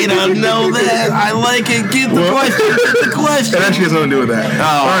laid. I know that. I like it. Get the question. It actually has nothing to do with that.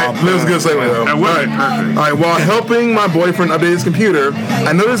 All right, that was a good segue though. That was perfect. All right, while helping my boyfriend update his computer,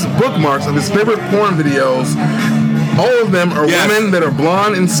 I noticed bookmarks of his favorite porn videos. All of them are women that are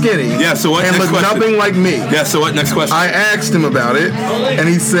blonde and skinny. Yeah, so what? And look nothing like me. Yeah, so what? Next question. I asked him about it, and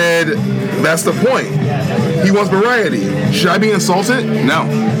he said, "That's the point. He wants variety. Should I be insulted?" No.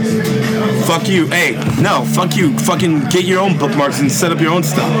 Fuck you. Hey, no, fuck you. Fucking get your own bookmarks and set up your own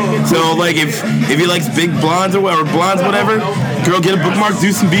stuff. So, like, if he likes big blondes or whatever, girl, get a bookmark,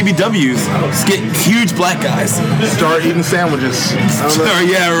 do some BBWs. Just get huge black guys. Start eating sandwiches.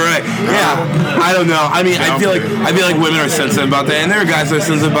 Yeah, right. Yeah, I don't know. I mean, I feel like women are sensitive about that, and there are guys that are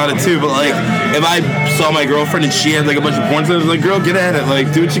sensitive about it too. But like, if I saw my girlfriend and she had like a bunch of porn stuff, I was like, girl, get at it.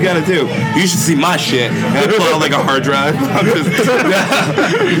 Like, do what you gotta do. You should see my shit. And I pull out like a hard drive.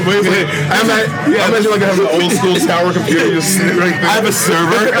 I imagine like I have an old school tower computer just sitting right there. I have a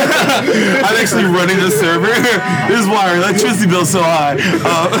server. I'm actually running the server. This is why our electricity bill's so high.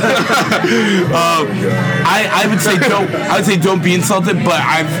 I would say don't be insulted, but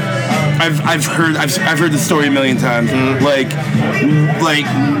I've heard the story a million times. Like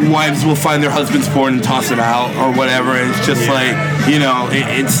wives will find their husband's porn and toss it out or whatever. And it's just like,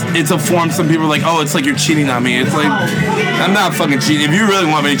 it's a form. Some people are like, oh, it's like you're cheating on me. It's like, I'm not fucking cheating. If you really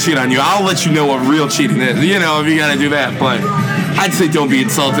want me to cheat on you, I'll let you know what real cheating is. If you gotta do that, but I'd say don't be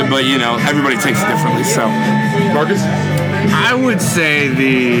insulted, but you know, everybody takes it differently. So, Marcus? I would say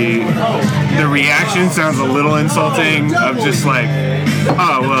the reaction sounds a little insulting. Of just like,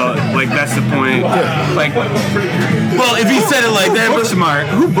 oh well, like that's the point. Like, well, if he said it like that,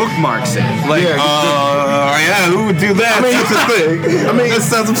 who bookmarks it? Like, yeah, who would do that? I mean, that's the thing. I mean, that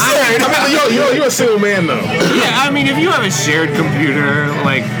sounds absurd. You're a single man though. Yeah, I mean, if you have a shared computer,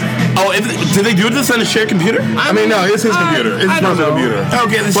 like. Oh, do they do this on a shared computer? I mean, no, it's his computer. It's his personal computer.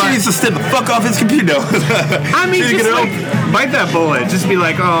 Okay, then she needs to step the fuck off his computer. I mean, just like, bite that bullet. Just be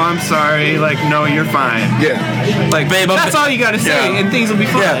like, oh, I'm sorry. Like, no, you're fine. Yeah. Like, babe, that's all you gotta say, and things will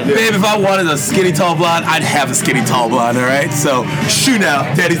be fine. Yeah. Babe, if I wanted a skinny tall blonde, I'd have a skinny tall blonde, all right? So, shoot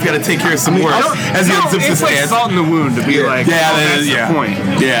out. Daddy's got to take care of some work as he unzips his like hands. Salt in the wound to be like, that's the point.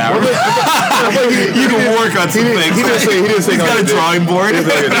 Yeah. You can work on some things. He didn't say he's got a drawing board. You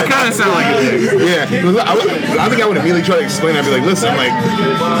kind of sound like a dick. Yeah, I think I would immediately try to explain. I'd be like, listen, like,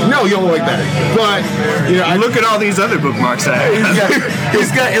 no, you don't like that. But you know, I look at all these other bookmarks I have.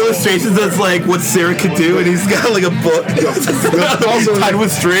 He's got illustrations that's like what Sarah could do, and he's got like a book also tied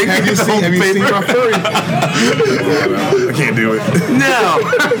with string. Have you seen my furry? I can't do it. No,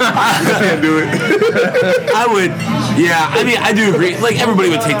 I can't do it. I would. Yeah, I mean, I do agree. Like everybody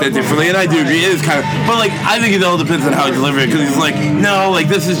would take that differently, and I do agree. It is kind of, but like I think it all depends on how he delivers it. Because he's like, no, like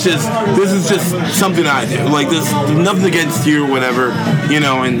this is just something I do. Like this, nothing against you or whatever, you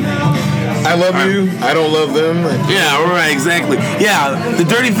know. And I love you. I don't love them. Yeah, right, exactly. Yeah, the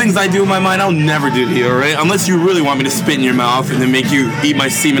dirty things I do in my mind, I'll never do to you, all right? Unless you really want me to spit in your mouth and then make you eat my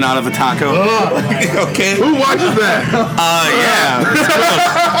semen out of a taco. Okay. Who watches that? Yeah.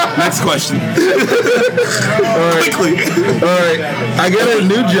 Next question. All right. Quickly. All right. I got a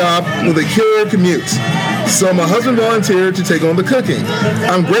new job with a killer commute. So my husband volunteered to take on the cooking.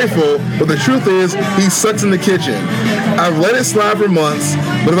 I'm grateful, but the truth is, he sucks in the kitchen. I've let it slide for months,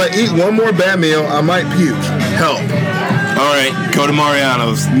 but if I eat one more bad meal, I might puke. Help. All right, go to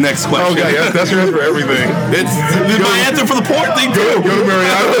Mariano's. Next question. Okay, that's your answer for everything. It's my answer for the porn thing, too. Go to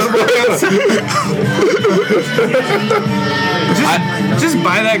Mariano's. Just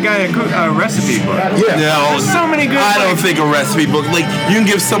buy that guy a recipe book. Yeah. No, there's so many good. I don't think a recipe book. Like you can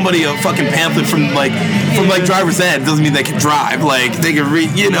give somebody a fucking pamphlet from driver's ed. Doesn't mean they can drive. Like they can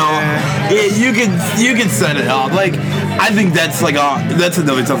read. You know, you can set it up. Like I think that's that's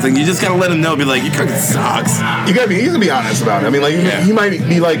another tough thing. You just gotta let him know. Be like, your cooking sucks. He's gonna be honest about it. I mean, like he might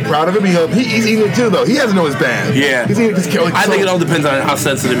be like proud of it. But he's eating it too, though. He doesn't know it's bad. Yeah. He's eating it. I think it all depends on how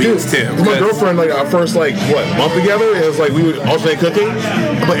sensitive he is too. My girlfriend, like our first month together, it was like we would alternate cooking.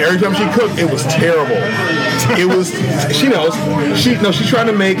 But every time she cooked, it was terrible. It was. She knows. She's trying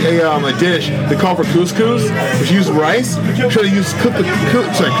to make a dish they call for couscous. But she used rice. Try to cook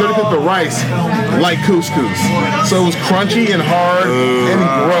the rice like couscous. So it was crunchy and hard and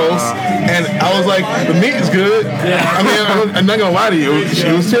gross. And I was like, the meat is good. I mean, I'm not gonna lie to you.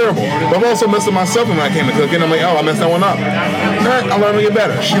 It was terrible. But I'm also messing myself when I came to cooking. I'm like, oh, I messed that one up. I learned to get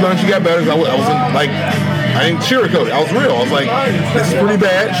better. She learned she got better. I wasn't like. I didn't sugarcoat it. I was real. I was like, this is pretty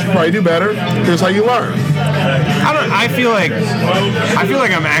bad. She should probably do better. Here's how you learn. I feel like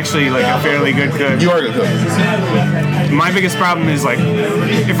I'm actually like a fairly good cook. You are a good cook. My biggest problem is like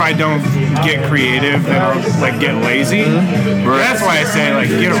if I don't get creative, then I'll like get lazy. Mm-hmm. That's why I say like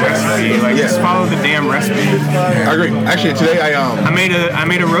get a recipe. Like just follow the damn recipe. I agree. Actually, today I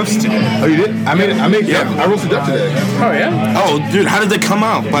made a roast today. Oh, you did? I roasted duck today. Oh yeah. Oh, dude, how did that come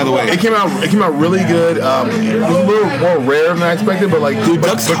out? By the way, it came out really good. It was a little more rare than I expected, but like, dude,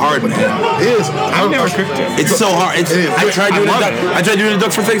 duck's hard, man. It is. I've never cooked it. It's so hard. I tried doing a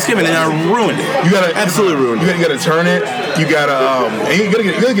duck for Thanksgiving and I ruined it. You gotta absolutely ruined it. You gotta turn it. You gotta and you gotta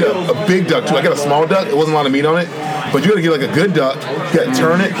get a big duck too. I got a small duck. It wasn't a lot of meat on it. But you gotta get like a good duck. You gotta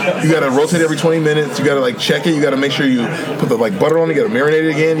turn it. You gotta rotate every 20 minutes. You gotta like check it. You gotta make sure you put the like butter on it. You gotta marinate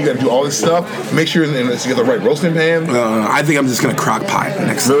it again. You gotta do all this stuff. Make sure you get the right roasting pan. I think I'm just gonna crock pot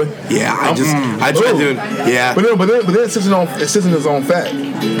next. Really? Yeah. I tried doing. Yeah. But then it sits in its own fat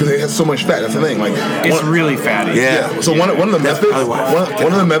because it has so much fat. That's the thing. Like it's really fatty. Yeah. So one of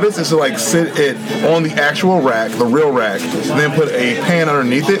the methods is to like sit it on the actual rack, the real rack, and then put a pan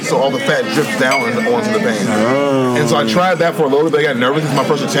underneath it so all the fat drips down onto the pan. And so I tried that for a little bit. I got nervous because it's my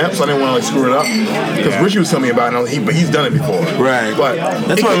first attempt, so I didn't want to like screw it up. Because Richie was telling me about it, but he's done it before. Right. But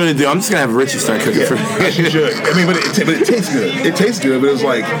that's what I'm gonna do. I'm just gonna have Richie start cooking for me. She should. I mean, but it tastes good. It tastes good, but it was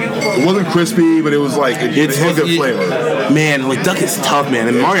like it wasn't crispy, but it was like it had good flavor. Man, like duck is tough, man.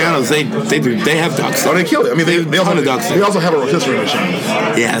 And Mariano's they have ducks. Oh, they kill it. I mean, they also have a rotisserie machine.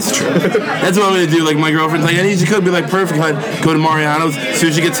 Yeah, that's true. That's what I'm gonna do. Like my girlfriend's like, I need you to cook. Be like, perfect, hon. Go to Mariano's. As soon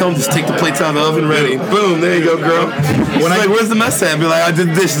as she gets home, just take the plates out of the oven, ready. Boom, there you go, girl. When like, where's the mess at? Be like, I did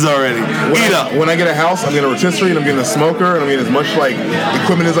the dishes already. Eat up. When I get a house, I'm getting a rotisserie and I'm getting a smoker and I'm getting as much like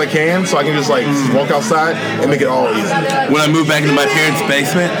equipment as I can, so I can just like walk outside and make it all easy. When I move back into my parents'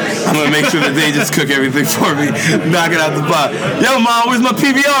 basement, I'm gonna make sure that they just cook everything for me, knock it out the pot. Yo, mom, where's my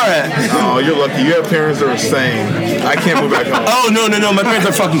PBR at? Oh, you're lucky. You have parents that are sane. I can't move back home. Oh no, my parents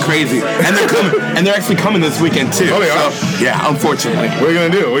are fucking crazy, and they're coming, and they're actually coming this weekend too. Oh, they are? So, yeah, unfortunately. What are you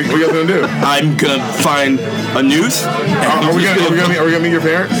gonna do? What are you guys gonna do? I'm gonna find a noose. Are we gonna meet your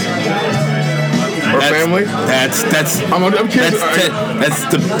parents? Or family? That's I'm curious.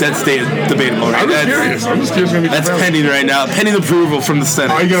 That's debatable, right? I'm just curious. That's pending right now. Pending approval from the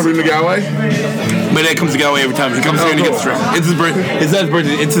Senate. Are you gonna bring the Galway? My dad comes to Galway every time. He comes here and he gets drunk. It's his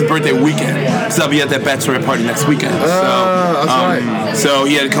birthday. It's his birthday weekend. So I'll be at that bachelorette party next weekend. That's right. So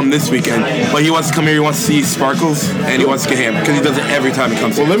he had to come this weekend, but he wants to come here. He wants to see Sparkles and he wants to get hammered because he does it every time he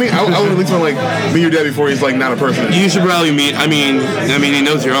comes. Well, here. I would at least want to like meet your dad before he's like not a person. You should probably meet. I mean, he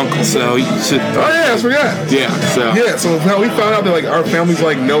knows your uncle, so you should. Oh yeah, I forgot. Yeah. So we found out that like our families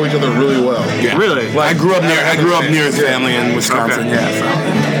like know each other really well. Yeah. Really? Like, I grew up near his family in Wisconsin. Okay. Yeah.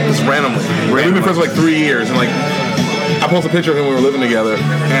 So. Just randomly. We've been friends for like 3 years, and like I posted a picture of him when we were living together,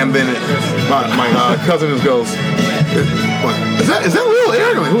 and then my cousin just goes, "Is that Lil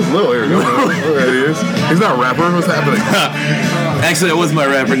Eric?" I'm like, who's Lil Eric? There he is. He's not a rapper. What's happening? Actually, that was my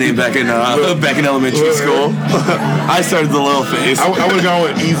rapper name back in elementary school. I started the Lil phase. I would have gone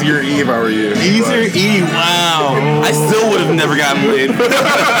with Easier E if I were you. Easier E, wow. I still would have never gotten laid.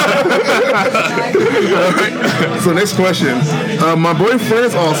 So next question. My boyfriend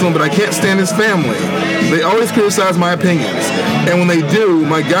is awesome, but I can't stand his family. They always criticize my opinions. And when they do,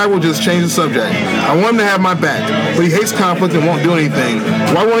 my guy will just change the subject. I want him to have my back, but he hates conflict and won't do anything.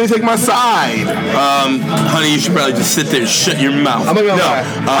 Why won't he take my side? Honey, you should probably just sit there and shut your mouth. I'm not gonna lie.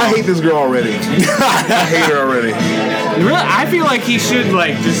 I hate this girl already. I hate her already. Really? I feel like he should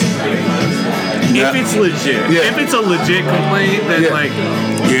like just if it's legit. Yeah. If it's a legit complaint, then like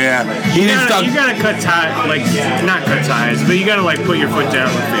you gotta cut ties, like not cut ties, but you gotta like put your foot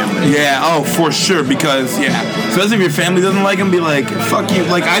down with family. Yeah, oh for sure, because especially if your family doesn't like him, be like, fuck you.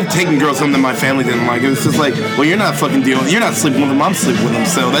 Like I've taken girls home that my family didn't like. It was just like, well, you're not fucking dealing. You're not sleeping with them. I'm sleeping with them.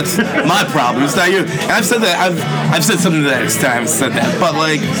 So that's my problem. It's not you. And I've said that. I've said something to that extent. I've said that. But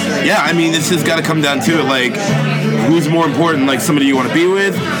like, yeah, I mean, it's just gotta come down to it. Like, who's more important? Like somebody you want to be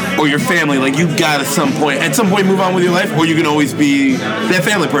with, or your family? Like you got at some point move on with your life, or you can always be that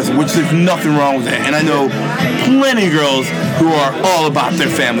family person, which there's nothing wrong with that. And I know plenty of girls who are all about their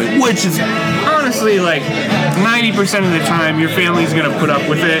family, which is honestly like 90% of the time your family's gonna put up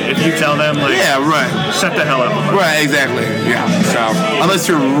with it if you tell them like shut the hell up. Right, exactly. Yeah. So unless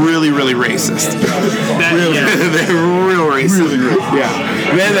you're really, really racist. They're real racist. Really racist.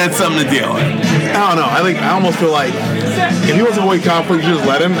 Yeah. Then that's something to deal with. I don't know. I almost feel like if he wants to avoid conflict, you just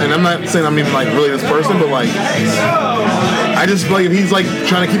let him. And I'm not saying I'm even like really this person, but like I just feel like if he's like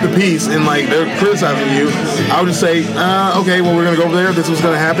trying to keep the peace and like they're criticizing you, I would just say, okay, well we're gonna go over there. This is what's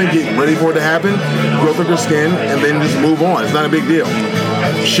gonna happen. Get ready for it to happen. Grow through your skin, and then just move on. It's not a big deal.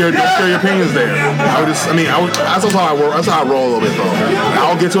 Don't share your opinions there. That's how I work. That's how I roll a little bit though.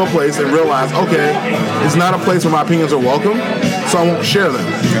 I'll get to a place and realize, okay, it's not a place where my opinions are welcome, so I won't share them.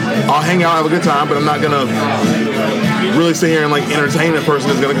 I'll hang out, have a good time, but I'm not gonna really sit here and like entertain a person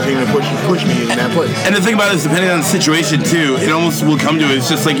that's gonna continue to push me in that place. And the thing about it is, depending on the situation too, it almost will come to it. It's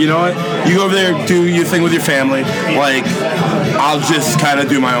just like, you know what? You go over there, do your thing with your family. Like, I'll just kind of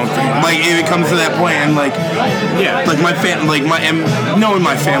do my own thing. Like, if it comes to that point, and like, like my knowing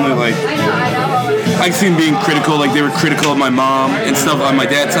my family, like, I see them being critical, like they were critical of my mom and stuff on my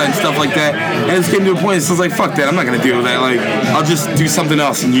dad's side and stuff like that. And it came to a point, it's just like, fuck that, I'm not gonna deal with that. Like, I'll just do something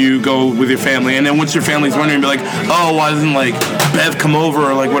else, and you go with your family. And then once your family's wondering, be like, oh, why doesn't like Bev come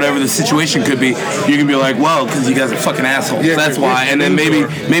over, or like whatever the situation could be, you can be like, well, because you guys are fucking assholes. Yeah, that's why. And then maybe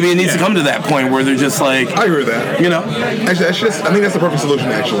it needs to come to that point where they're just like, I agree with that. You know, actually, I think that's the perfect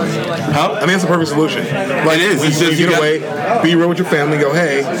solution. Actually, huh? I think that's the perfect solution. Like, it is. It's just you get away, be real with your family. Go,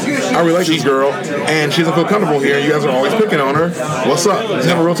 hey, I really like this girl. and she doesn't feel comfortable here, and you guys are always picking on her. What's up? Let's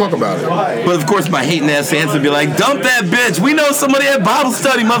have a real talk about it. But of course, my hating ass fans would be like, "Dump that bitch. We know somebody at Bible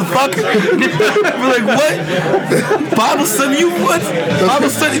study, motherfucker." We're like, "What? Bible study? You what? Bible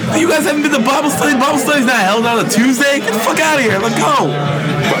study? You guys haven't been to Bible study? Bible study's not held on a Tuesday. Get the fuck out of here. Let's go."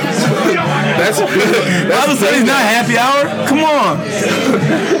 Bible study's not happy hour. Come on.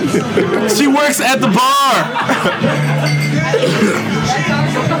 She works at the bar.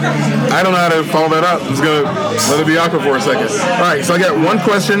 I don't know how to follow that up. I'm just gonna let it be awkward for a second. All right, so I got one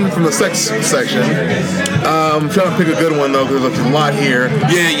question from the sex section. I'm trying to pick a good one though, because there's a lot here.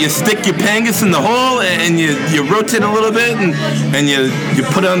 Yeah, you stick your pangus in the hole and you rotate a little bit and you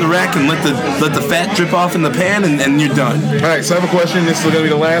put it on the rack and let the fat drip off in the pan and you're done. All right, so I have a question. This is gonna be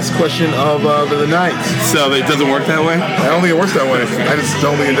the last question of the night. So it doesn't work that way? I don't think it works that way. I just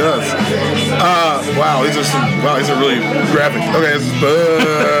don't think it does. Wow, these are really graphic. Okay,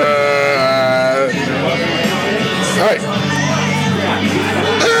 all right.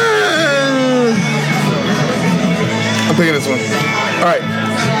 I'm picking this one. All right.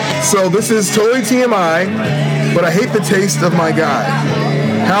 So this is totally TMI, but I hate the taste of my guy.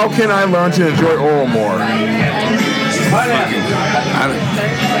 How can I learn to enjoy oral more?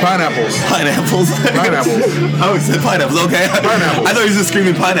 Pineapples. Pineapples. Pineapples. Oh, it said pineapples. Okay. Pineapples. I thought he was just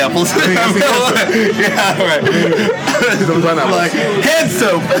screaming pineapples. Yeah, right. Pineapples. Like hand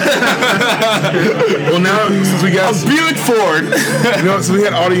soap. Well, now since we got A Buick Ford. since we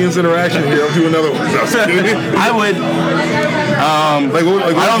had audience interaction here, I'll do another one. I would.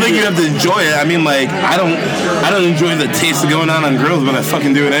 I don't think you have to enjoy it. I mean, like, I don't enjoy the taste of going on girls, but I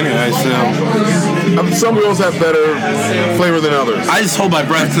fucking do it anyway. So some girls have better flavor than others. I just hold my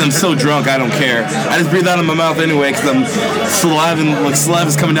breath because I'm so drunk. I don't care. I just breathe out of my mouth anyway because I'm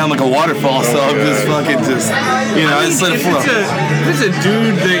saliva's coming down like a waterfall. So I'm just fucking I just let it flow. If it's a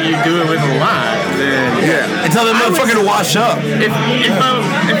dude that you do it with a lot, then Yeah. And tell that motherfucker to wash up.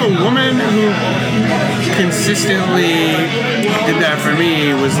 if a woman who consistently did that for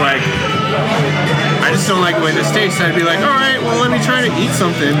me was like, I just don't like the way this tastes, I'd be like, all right, well, let me try to eat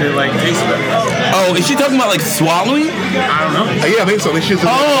something that like tastes better. Oh, is she talking about like swallowing? I don't know. Yeah, I think so. I think she's. Oh,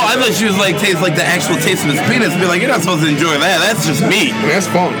 I thought she was like taste like the actual taste of his penis. Be like, you're not supposed to enjoy that. That's just meat. That's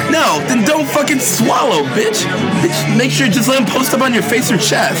funk. No, then don't fucking swallow, bitch. Make sure you just let him post up on your face or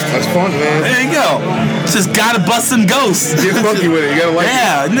chest. That's funk, man. There you go. Just gotta bust some ghosts. Get funky with it. You gotta like.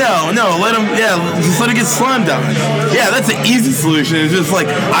 Yeah, no, let him. Yeah, just let it get slammed on. Yeah, that's an easy solution. It's just like,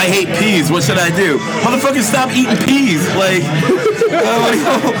 I hate peas. What should I do? Motherfucker, stop eating peas. Like,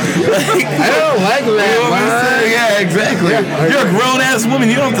 I don't like that, man. yeah, exactly. Yeah, You're a grown ass woman.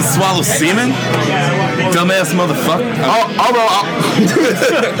 You don't have to swallow semen. Dumbass motherfucker. Although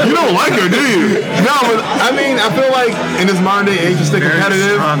you don't like her, do you? No, but I mean, I feel like in this modern day age, to stay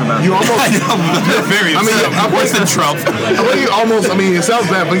competitive, you almost. I know, very. I mean, worse than Trump. I feel you almost. I mean, it sounds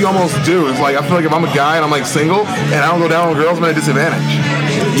bad, but you almost do. It's like I feel like if I'm a guy and I'm like single and I don't go down on girls, I'm at a disadvantage.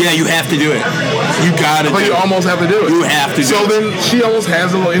 Yeah, you have to do it. You gotta. But you almost have to do it. You have to do so it. then she almost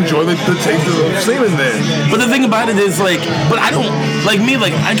has to enjoy the taste of semen then. But the thing about it is, like, but I don't, like me,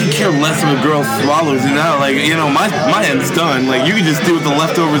 like, I could care less if a girl swallows, like, my end's done. Like, you can just do with the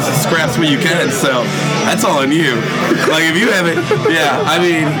leftovers and scraps when you can, so that's all on you. Like, if you haven't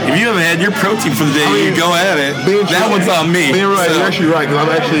had your protein for the day, you go at it. That one's on me. Being right, you're actually right, because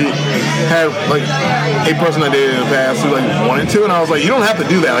I've actually had, like, a person I dated in the past who, like, wanted to, and I was like, you don't have to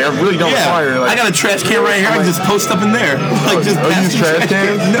do that. Like, I really don't require it. Like, I got a trash can right here. I can just post up in there. Like, just you use trash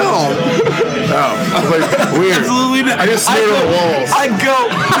cans? No. Oh, it's like weird. Absolutely not. I just smear on the walls. I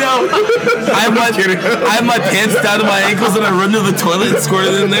have my pants down to my ankles and I run to the toilet and squirt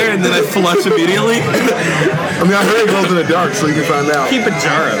it in there and then I flush immediately. I mean, I heard it glows in the dark, so you can find out. Keep a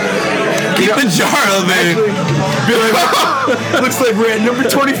jar of it. Keep a jar of it. Be like, looks like we're at number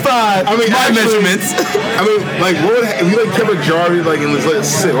 25. I mean, my measurements. I mean, like, what would if you like kept a jar like and just let it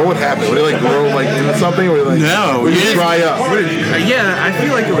sit? What would happen? Would it like grow like into something, or like would it dry up? Yeah, I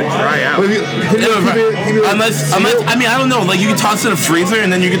feel like it would dry out. Unless, I mean, I don't know. Like, you can toss it in a freezer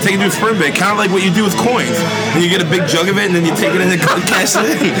and then you can take it to a sperm bank, kind of like what you do with coins. And you get a big jug of it and then you take it in and cash it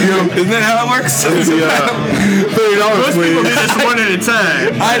in. Isn't that how it works? Yeah. $30, Most people do please. this one at a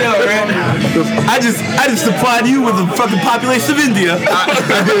time. I know, right? I just supplied you with the fucking population of India.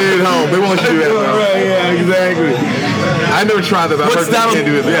 I did it at home. They won't let you do that. Though. Right, yeah, exactly. I never tried that. But I heard you can't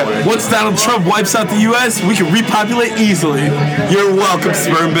do it that way. Once Donald Trump wipes out the U.S., we can repopulate easily. You're welcome,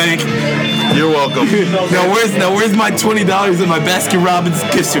 sperm bank. You're welcome. Now where's my $20 in my Baskin Robbins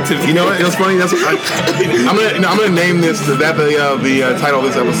gift certificate? You know what? It's funny. I'm gonna name this the title of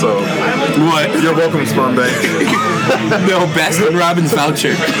this episode. What? You're welcome, Sperm Bank. No, Baskin Robbins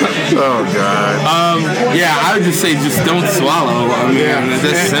voucher. Oh God. Yeah, I would just say just don't swallow. I mean,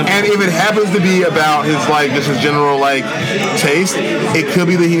 that's simple. And if it happens to be about his just his general taste, it could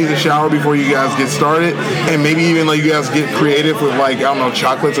be that he needs a shower before you guys get started, and maybe even you guys get creative with I don't know,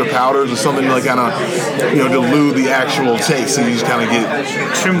 chocolates or powders or something to kind of dilute the actual taste, so you just kind of get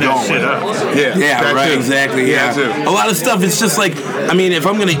trim that shit up. Yeah, right, exactly. Yeah, too. A lot of stuff. It's just if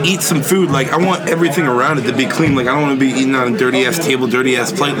I'm gonna eat some food, I want everything around it to be clean. I don't want to be eating on a dirty ass table, dirty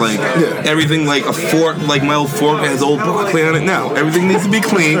ass plate. Everything a fork, my old fork has old broccoli on it. No, everything needs to be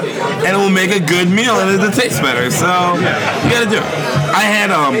clean, and it will make a good meal, and it'll taste better. So you gotta do it. I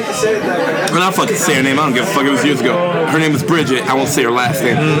had and I'll fucking say her name. I don't give a fuck. It was years ago. Her name was Bridget. I won't say her last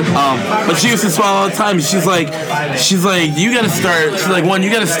name. But she used to swallow all the time. She's like, you gotta start. She's like, one, you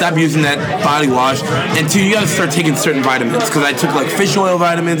gotta stop using that body wash, and two, you gotta start taking certain vitamins. Because I took fish oil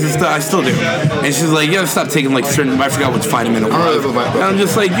vitamins and stuff. I still do. And she's like, you gotta stop taking certain. I forgot which vitamin it was. And I'm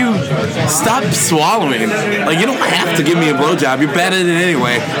just like, you stop swallowing. You don't have to give me a blowjob. You're bad at it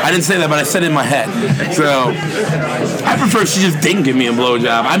anyway. I didn't say that, but I said it in my head. So I prefer she just didn't give me a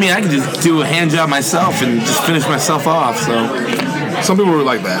blowjob. I mean, I could just do a hand job myself and just finish myself off. So some people were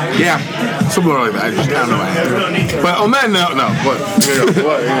like that. Yeah. Some people are like that. I don't know. But on that note, no. What?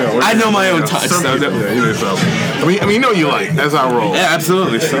 I know my own touch. Yeah, you know yourself. I mean, you know you like. That's our role. Yeah,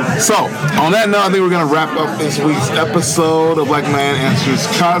 absolutely. So, on that note, I think we're gonna wrap up this week's episode of Black Man Answers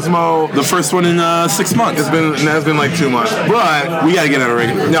Cosmo. The first one in 6 months. It's been 2 months, but we gotta get on a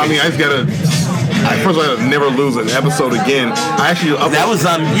regular. No, I mean I just gotta. First of all, I'd never lose an episode again. I actually that was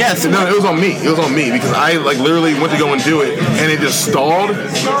on No, it was on me. It was on me because I literally went to go and do it, and it just stalled.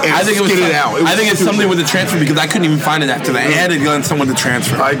 And I think it was out. I think it's something with the transfer because I couldn't even find it after that. I had to go on someone to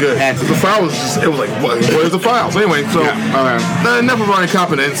transfer. All right, good. The file was just. It was where's the file? So anyway, enough of our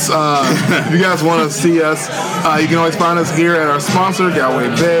incompetence. If you guys want to see us, you can always find us here at our sponsor, Galway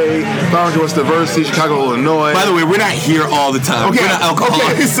Bay, Boundary West Diversity, Chicago, Illinois. By the way, we're not here all the time. Okay, we're not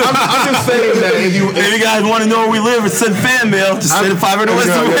alcoholics. Okay. I'm just saying that. If you guys want to know where we live or send fan mail, just send 500 West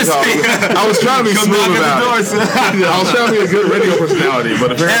Diversity. I was trying to be smooth about it. I was trying to be a good radio personality,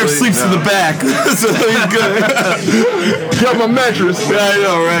 but apparently Eric sleeps in the back, so he's good. Got my mattress. Yeah, I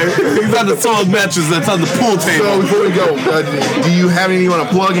know, right? He's on the solid mattress that's on the pool table. So before we go, do you have anything you want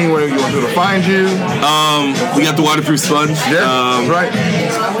to plug? Anywhere you want people to find you? We got the waterproof sponge. Yeah, that's right.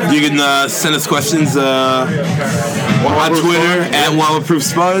 You can send us questions on Twitter at Waterproof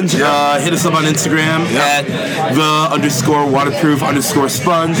Sponge. Hit us up on Instagram at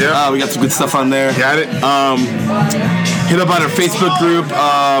 _waterproof_sponge. We got some good stuff on there. Got it. Hit up on our Facebook group.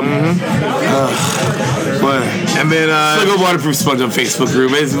 And then go Waterproof Sponge on Facebook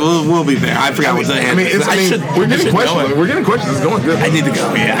group. We'll be there. I forgot what the handle is. We're getting questions. We're getting questions. It's going good. I need to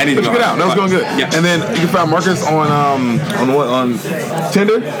go. Yeah, I need to go. Check it out. No, it's going good. Yeah. And then you can find Marcus on what? On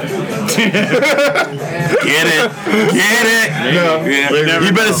Tinder. Get it. No, yeah.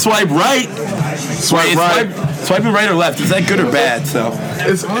 You better swipe right. Swipe right. Swiping right or left, is that good or bad? So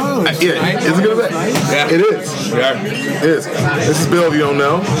it's it's good or bad? Yeah. It is. Yeah. It is. This is Bill if you don't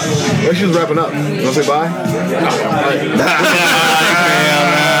know. We're just wrapping up. You wanna say bye?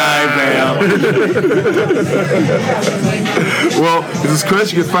 Well, this is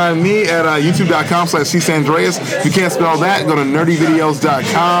Chris. You can find me at youtube.com/csandreas. If you can't spell that, go to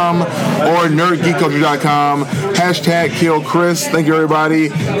nerdyvideos.com or nerdgeekculture.com. #KillChris. Thank you,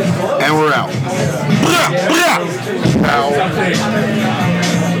 everybody. And we're out. Ow.